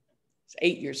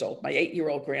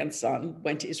 8-year-old grandson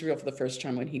went to Israel for the first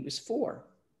time when he was 4.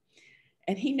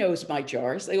 And he knows my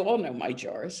jars. They all know my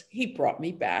jars. He brought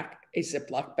me back a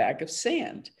Ziploc bag of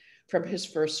sand from his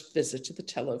first visit to the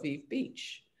Tel Aviv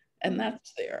beach. And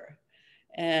that's there.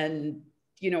 And,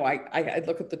 you know, I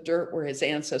look at the dirt where his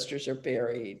ancestors are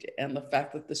buried, and the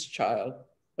fact that this child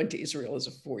went to Israel as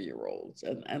a 4-year-old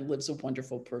and lives a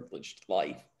wonderful, privileged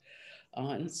life.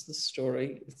 And it's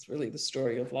really the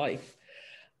story of life.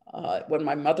 When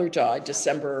my mother died,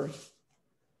 December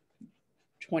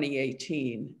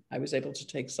 2018, I was able to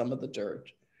take some of the dirt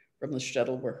from the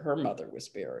shtetl where her mother was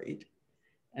buried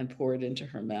and pour it into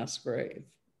her mass grave.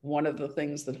 One of the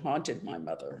things that haunted my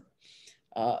mother,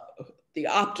 the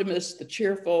optimist, the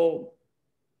cheerful,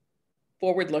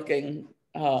 forward-looking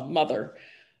mother,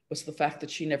 was the fact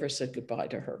that she never said goodbye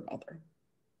to her mother.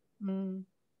 Mm.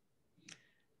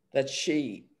 That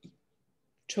she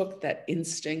took that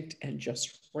instinct and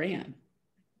just ran.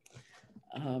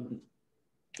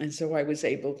 And so I was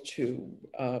able to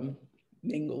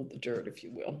mingle the dirt, if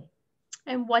you will.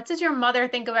 And what did your mother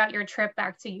think about your trip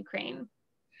back to Ukraine?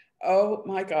 Oh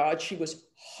my God, she was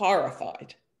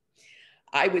horrified.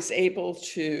 I was able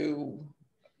to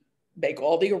make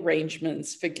all the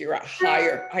arrangements, figure out,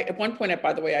 at one point,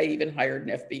 by the way, I even hired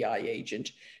an FBI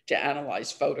agent to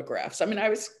analyze photographs. I mean, I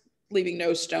was leaving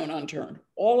no stone unturned.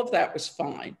 All of that was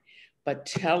fine. But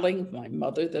telling my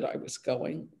mother that I was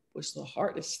going was the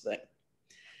hardest thing.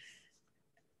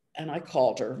 And I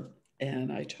called her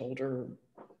and I told her,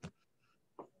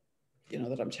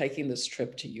 that I'm taking this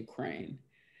trip to Ukraine.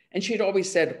 And she'd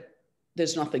always said,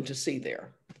 there's nothing to see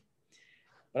there.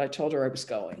 But I told her I was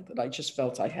going, that I just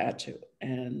felt I had to.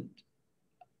 And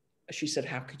she said,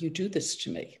 how could you do this to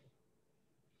me?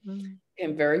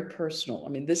 And very personal. I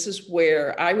mean, this is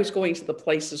where I was going to the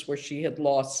places where she had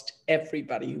lost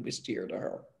everybody who was dear to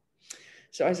her.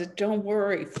 So I said, don't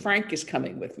worry, Frank is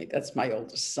coming with me. That's my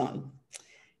oldest son.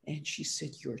 And she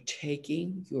said, you're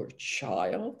taking your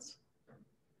child?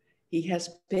 He has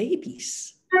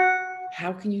babies.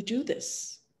 How can you do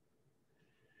this?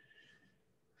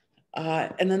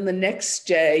 And then the next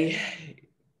day,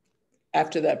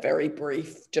 after that very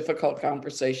brief, difficult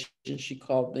conversation, she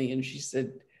called me and she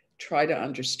said, try to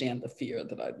understand the fear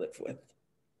that I live with.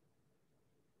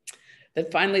 Then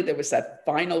finally, there was that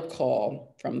final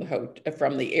call from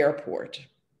the airport.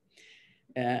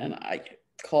 And I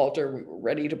called her, we were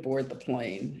ready to board the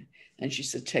plane. And she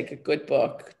said, take a good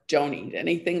book, don't eat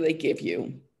anything they give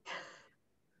you,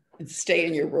 and stay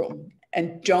in your room,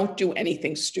 and don't do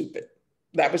anything stupid.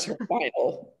 That was her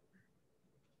final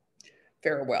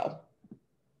farewell.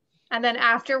 And then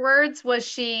afterwards, was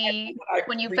she,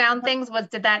 when you found things,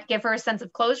 did that give her a sense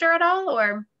of closure at all,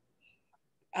 or?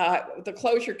 The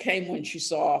closure came when she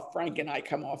saw Frank and I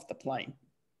come off the plane.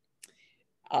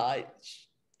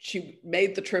 She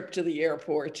made the trip to the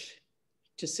airport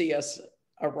to see us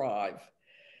arrive.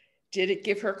 Did it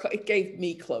give her, it gave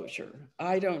me closure.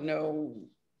 I don't know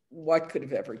what could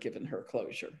have ever given her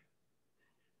closure,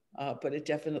 but it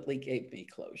definitely gave me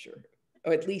closure,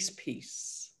 or at least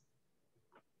peace.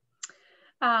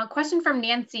 Question from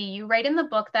Nancy. You write in the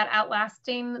book that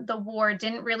outlasting the war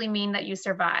didn't really mean that you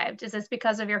survived. Is this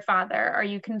because of your father? Are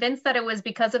you convinced that it was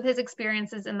because of his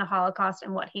experiences in the Holocaust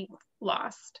and what he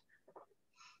lost?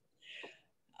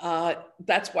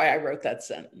 That's why I wrote that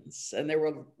sentence. And there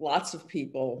were lots of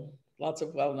people, lots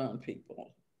of well-known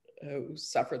people who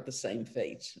suffered the same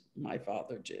fate my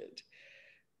father did,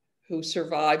 who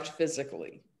survived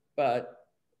physically, but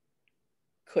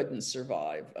couldn't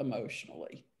survive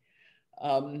emotionally.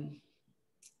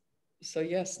 So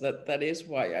yes, that is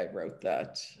why I wrote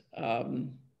that.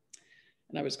 And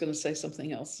I was going to say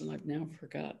something else and I've now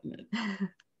forgotten it.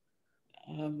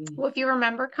 Well, if you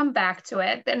remember, come back to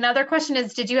it. Another question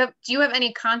is, do you have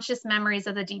any conscious memories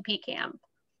of the DP camp?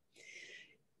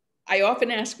 I often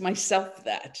ask myself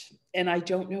that, and I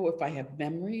don't know if I have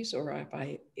memories or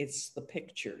if it's the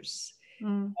pictures.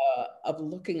 Of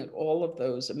looking at all of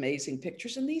those amazing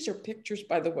pictures. And these are pictures,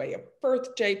 by the way, of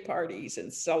birthday parties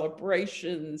and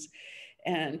celebrations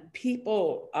and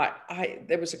people.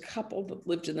 There was a couple that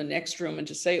lived in the next room, and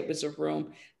to say it was a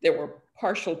room, there were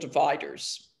partial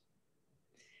dividers.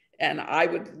 And I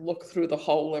would look through the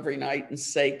hole every night and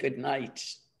say goodnight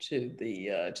to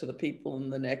the people in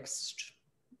the next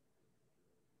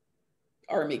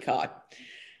army cot.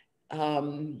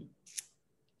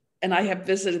 And I have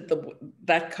visited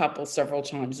that couple several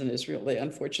times in Israel. They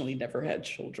unfortunately never had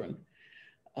children.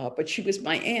 But she was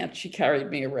my aunt. She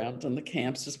carried me around in the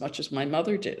camps as much as my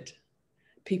mother did.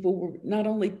 People were not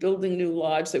only building new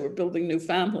lives, they were building new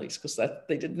families because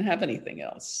they didn't have anything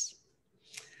else.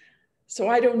 So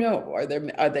I don't know, are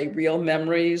they real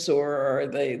memories, or are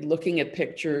they looking at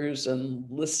pictures and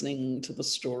listening to the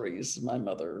stories my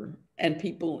mother and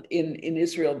people in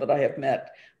Israel that I have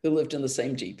met who lived in the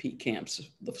same DP camps,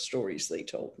 the stories they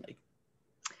told me.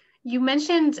 You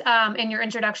mentioned in your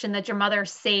introduction that your mother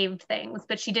saved things,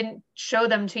 but she didn't show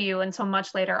them to you until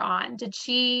much later on. Did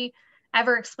she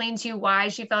ever explain to you why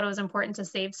she felt it was important to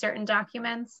save certain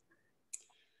documents?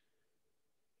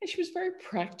 And she was very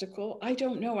practical. I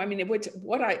don't know. I mean, it was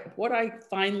what I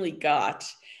finally got.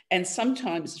 And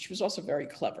sometimes she was also very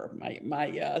clever.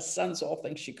 My sons all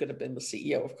think she could have been the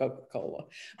CEO of Coca-Cola,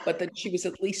 but that she was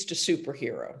at least a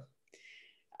superhero.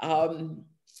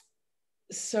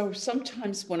 So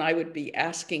sometimes when I would be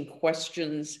asking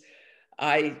questions,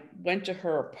 I went to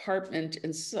her apartment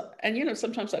and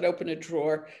sometimes I'd open a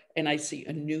drawer and I see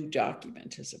a new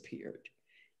document has appeared.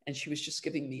 And she was just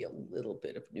giving me a little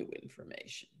bit of new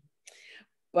information.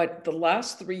 But the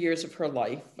last 3 years of her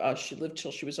life, she lived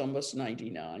till she was almost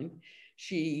 99.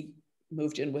 She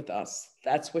moved in with us.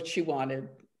 That's what she wanted.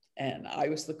 And I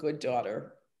was the good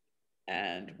daughter.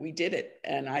 And we did it.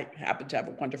 And I happened to have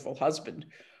a wonderful husband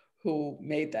who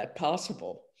made that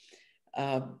possible.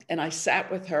 And I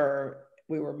sat with her.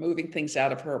 We were moving things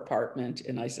out of her apartment.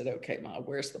 And I said, okay, Ma,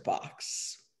 where's the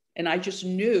box? And I just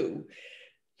knew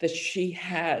that she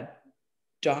had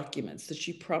documents, that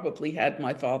she probably had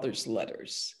my father's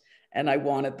letters. and I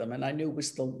wanted them, and I knew it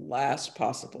was the last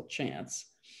possible chance.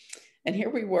 And here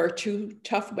we were, two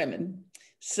tough women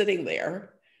sitting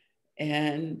there.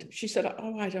 And she said,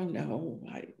 oh, I don't know.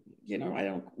 I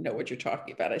don't know what you're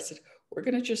talking about. I said, we're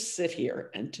going to just sit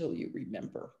here until you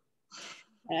remember.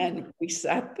 And we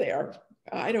sat there,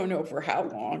 I don't know for how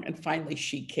long. And finally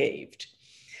she caved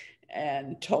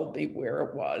and told me where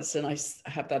it was. And I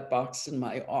have that box in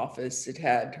my office. It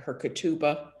had her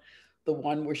ketubah, the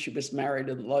one where she was married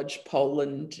in Lodz,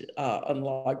 Poland, on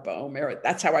Lag BaOmer.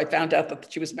 That's how I found out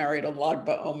that she was married on Lag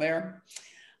BaOmer.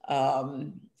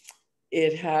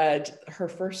 It had her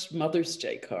first Mother's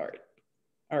Day card,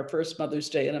 our first Mother's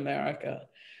Day in America,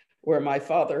 where my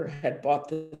father had bought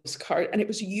this card, and it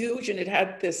was huge, and it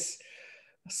had this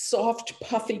soft,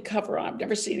 puffy cover. I've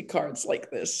never seen cards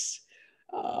like this.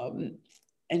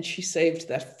 And she saved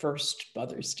that first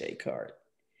Mother's Day card.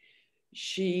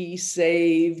 She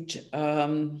saved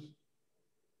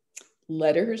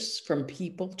letters from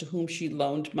people to whom she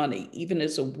loaned money. Even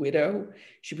as a widow,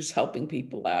 she was helping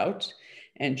people out.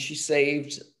 And she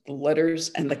saved the letters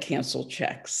and the canceled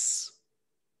checks.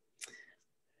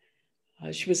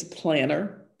 She was a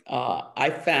planner. I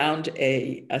found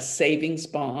a savings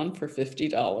bond for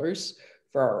 $50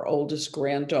 for our oldest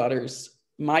granddaughter's,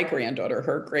 my granddaughter,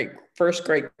 her first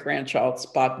great grandchild's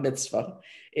bat mitzvah.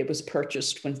 It was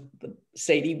purchased when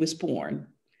Sadie was born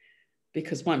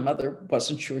because my mother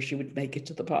wasn't sure she would make it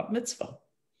to the bat mitzvah.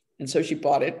 And so she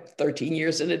bought it 13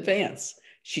 years in advance.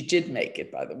 She did make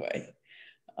it, by the way.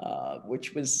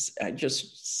 Which was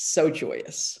just so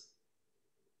joyous.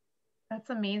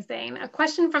 That's amazing. A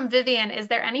question from Vivian: is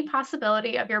there any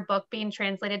possibility of your book being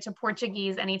translated to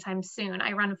Portuguese anytime soon?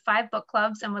 I run 5 book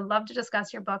clubs and would love to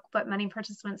discuss your book, but many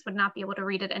participants would not be able to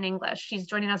read it in English. She's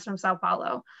joining us from Sao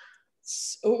Paulo.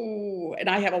 Oh, and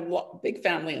I have a big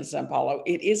family in Sao Paulo.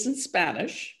 It is in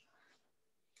Spanish.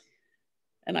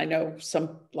 And I know a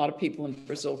lot of people in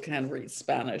Brazil can read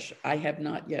Spanish. I have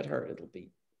not yet heard it'll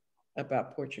be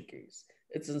about Portuguese.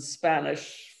 It's in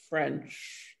Spanish,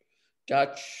 French,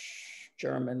 Dutch,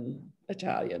 German,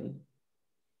 Italian.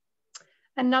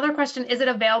 Another question, is it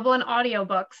available in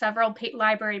audiobook? Several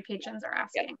library patrons are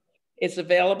asking. Yeah. It's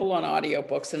available on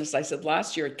audiobooks. And as I said,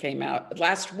 last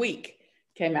week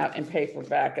came out in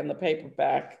paperback, and the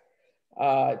paperback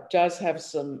does have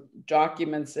some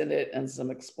documents in it and some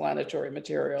explanatory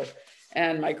material.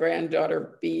 And my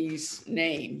granddaughter B's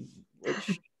name,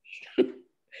 which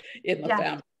in the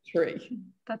family tree.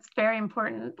 That's very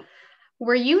important.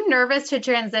 Were you nervous to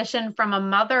transition from a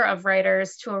mother of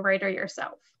writers to a writer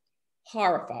yourself?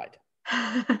 Horrified.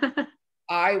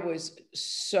 I was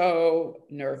so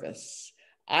nervous.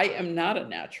 I am not a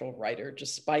natural writer,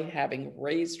 despite having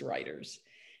raised writers.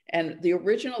 And the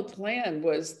original plan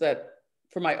was that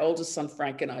for my oldest son,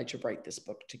 Frank, and I to write this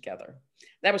book together.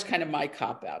 That was kind of my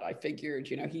cop-out. I figured,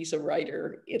 he's a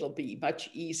writer, it'll be much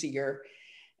easier.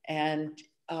 And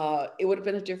it would have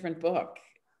been a different book.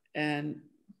 And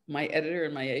my editor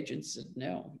and my agent said,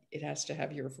 no, it has to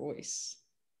have your voice.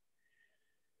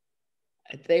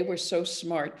 They were so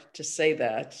smart to say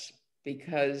that,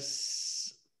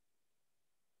 because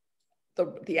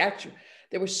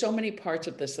there were so many parts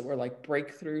of this that were like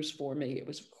breakthroughs for me. It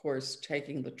was, of course,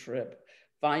 taking the trip,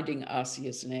 finding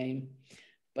Asia's name,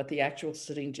 but the actual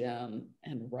sitting down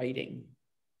and writing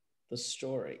the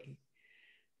story.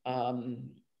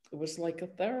 It was like a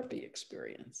therapy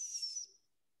experience.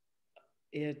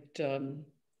 It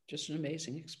just an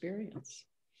amazing experience.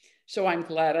 So I'm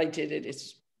glad I did it.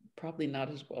 It's probably not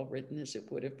as well written as it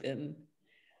would have been,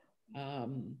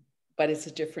 but it's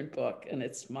a different book, and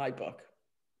it's my book,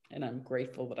 and I'm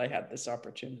grateful that I had this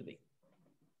opportunity.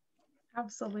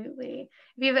 Absolutely.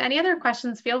 If you have any other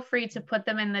questions, feel free to put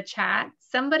them in the chat.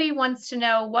 Somebody wants to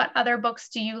know, what other books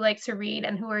do you like to read,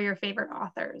 and who are your favorite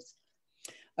authors?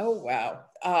 Oh, wow.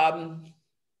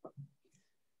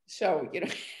 So,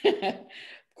 of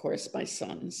course, my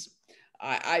sons.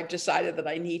 I've decided that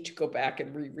I need to go back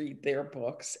and reread their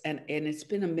books. And it's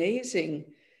been amazing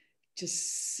to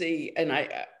see. And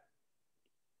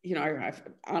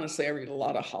honestly, I read a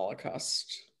lot of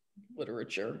Holocaust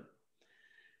literature.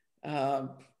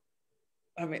 Right.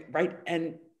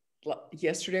 And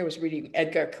yesterday I was reading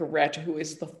Edgar Keret, who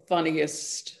is the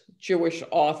funniest Jewish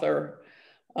author,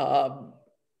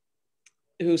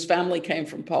 whose family came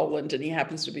from Poland, and he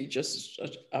happens to be just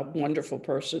a wonderful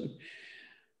person.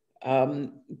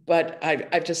 But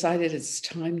I've decided it's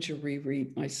time to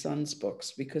reread my son's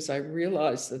books, because I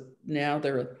realize that now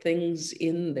there are things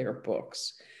in their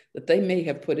books that they may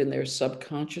have put in there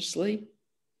subconsciously.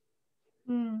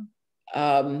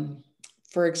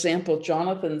 For example,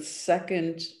 Jonathan's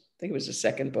second, I think it was his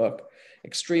second book,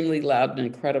 extremely loud and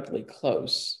incredibly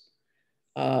close.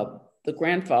 The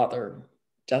grandfather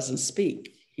doesn't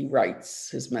speak. He writes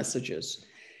his messages.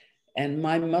 And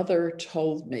my mother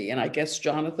told me, and I guess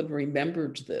Jonathan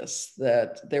remembered this,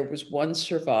 that there was one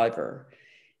survivor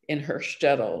in her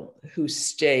shtetl who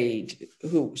stayed,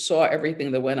 who saw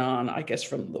everything that went on, I guess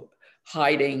from the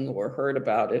hiding or heard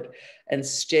about it, and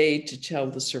stayed to tell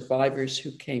the survivors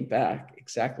who came back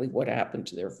exactly what happened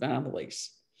to their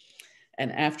families.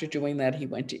 And after doing that, he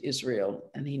went to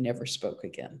Israel and he never spoke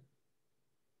again.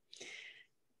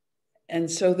 And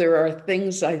so there are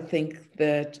things I think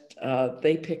that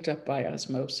they picked up by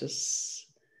osmosis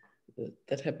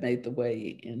that have made the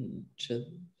way into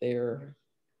their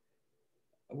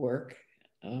work.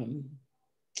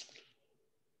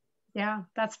 Yeah,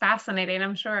 that's fascinating,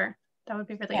 I'm sure. That would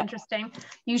be really interesting.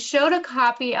 You showed a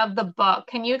copy of the book.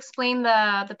 Can you explain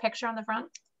the picture on the front?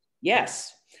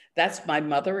 Yes, that's my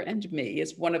mother and me.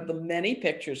 It's one of the many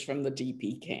pictures from the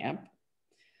DP camp.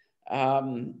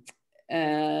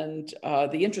 And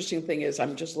the interesting thing is,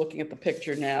 I'm just looking at the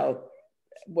picture now.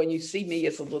 When you see me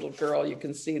as a little girl, you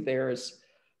can see there's,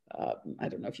 I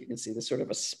don't know if you can see, there's sort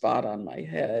of a spot on my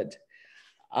head.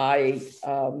 I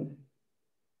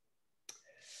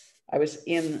was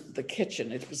in the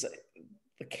kitchen. It was,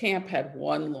 the camp had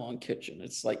one long kitchen.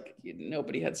 It's like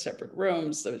nobody had separate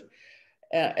rooms. And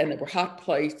there were hot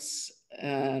plates.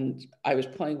 And I was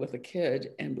playing with a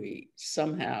kid and we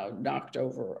somehow knocked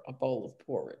over a bowl of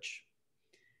porridge.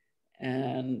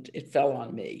 And it fell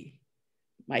on me.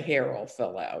 My hair all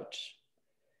fell out.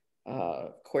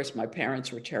 Of course, my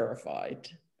parents were terrified.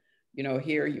 You know,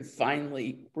 here you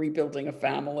finally rebuilding a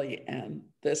family and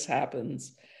this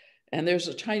happens. And there's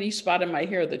a tiny spot in my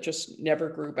hair that just never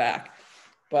grew back.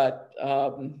 But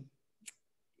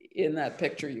in that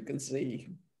picture, you can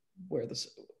see where the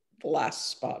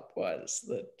last spot was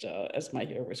that as my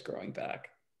hair was growing back.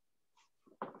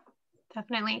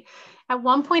 Definitely. At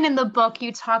one point in the book,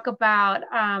 you talk about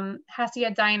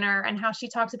Hasia Diner and how she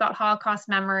talks about Holocaust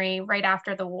memory right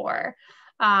after the war.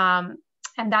 And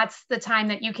that's the time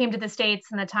that you came to the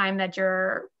States and the time that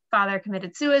your father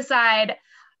committed suicide.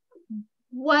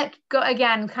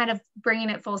 Again, kind of bringing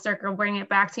it full circle, bringing it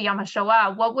back to Yom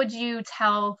HaShoah, what would you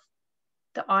tell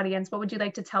the audience? What would you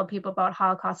like to tell people about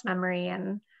Holocaust memory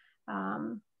and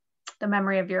the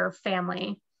memory of your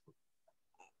family?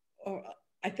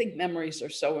 I think memories are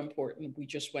so important. We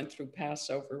just went through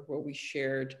Passover where we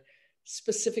shared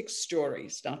specific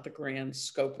stories, not the grand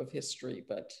scope of history,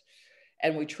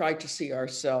 and we tried to see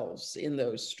ourselves in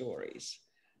those stories.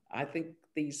 I think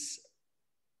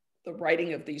the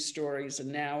writing of these stories,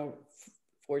 and now,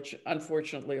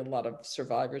 unfortunately, a lot of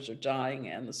survivors are dying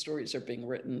and the stories are being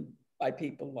written by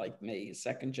people like me,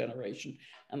 second generation,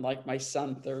 and like my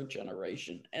son, third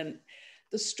generation. And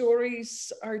the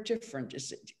stories are different.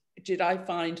 Did I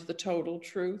find the total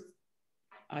truth?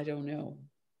 I don't know.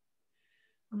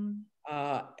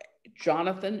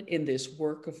 Jonathan, in this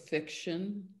work of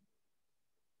fiction,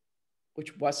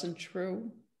 which wasn't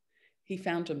true, he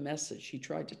found a message. He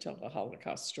tried to tell a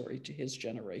Holocaust story to his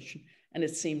generation, and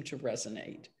it seemed to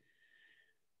resonate.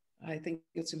 I think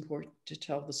it's important to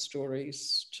tell the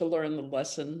stories, to learn the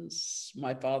lessons.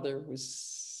 My father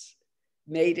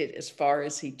made it as far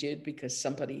as he did because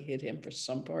somebody hit him for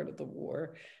some part of the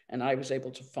war. And I was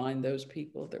able to find those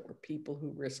people. There were people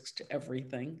who risked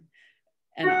everything.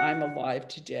 And I'm alive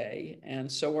today. And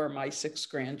so are my 6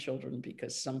 grandchildren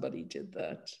because somebody did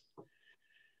that.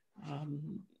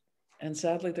 And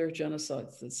sadly, there are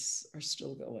genocides that are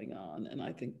still going on. And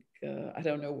I think, I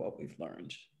don't know what we've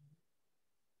learned.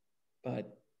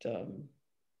 But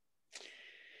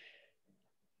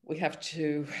we have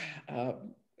to,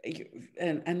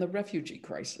 and the refugee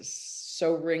crisis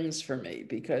so rings for me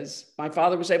because my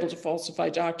father was able to falsify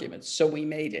documents, so we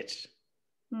made it.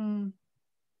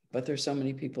 But there's so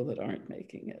many people that aren't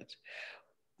making it.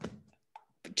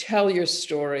 Tell your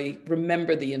story,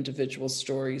 remember the individual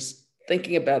stories.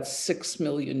 Thinking about 6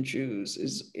 million Jews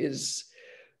is,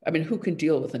 I mean, who can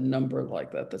deal with a number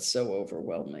like that? That's so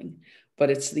overwhelming. But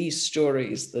it's these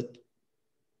stories that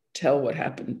tell what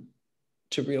happened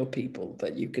to real people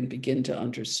that you can begin to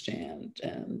understand,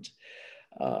 and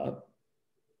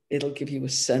it'll give you a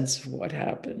sense of what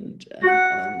happened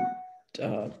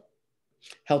and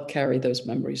help carry those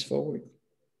memories forward.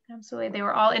 Absolutely. They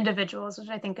were all individuals, which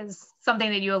I think is something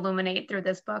that you illuminate through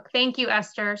this book. Thank you,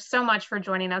 Esther, so much for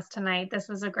joining us tonight. This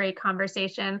was a great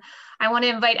conversation. I want to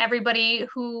invite everybody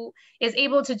who is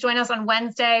able to join us on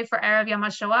Wednesday for Erev Yom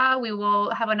HaShoah. We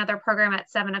will have another program at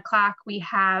 7 o'clock. We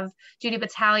have Judy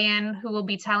Battalion, who will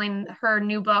be telling her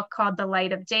new book called The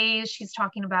Light of Days. She's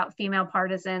talking about female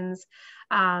partisans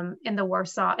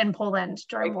in Poland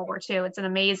during World War II. It's an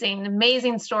amazing,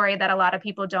 amazing story that a lot of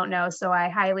people don't know. So I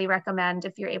highly recommend,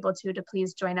 if you're able to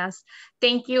please join us.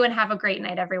 Thank you and have a great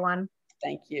night, everyone.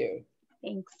 Thank you.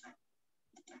 Thanks.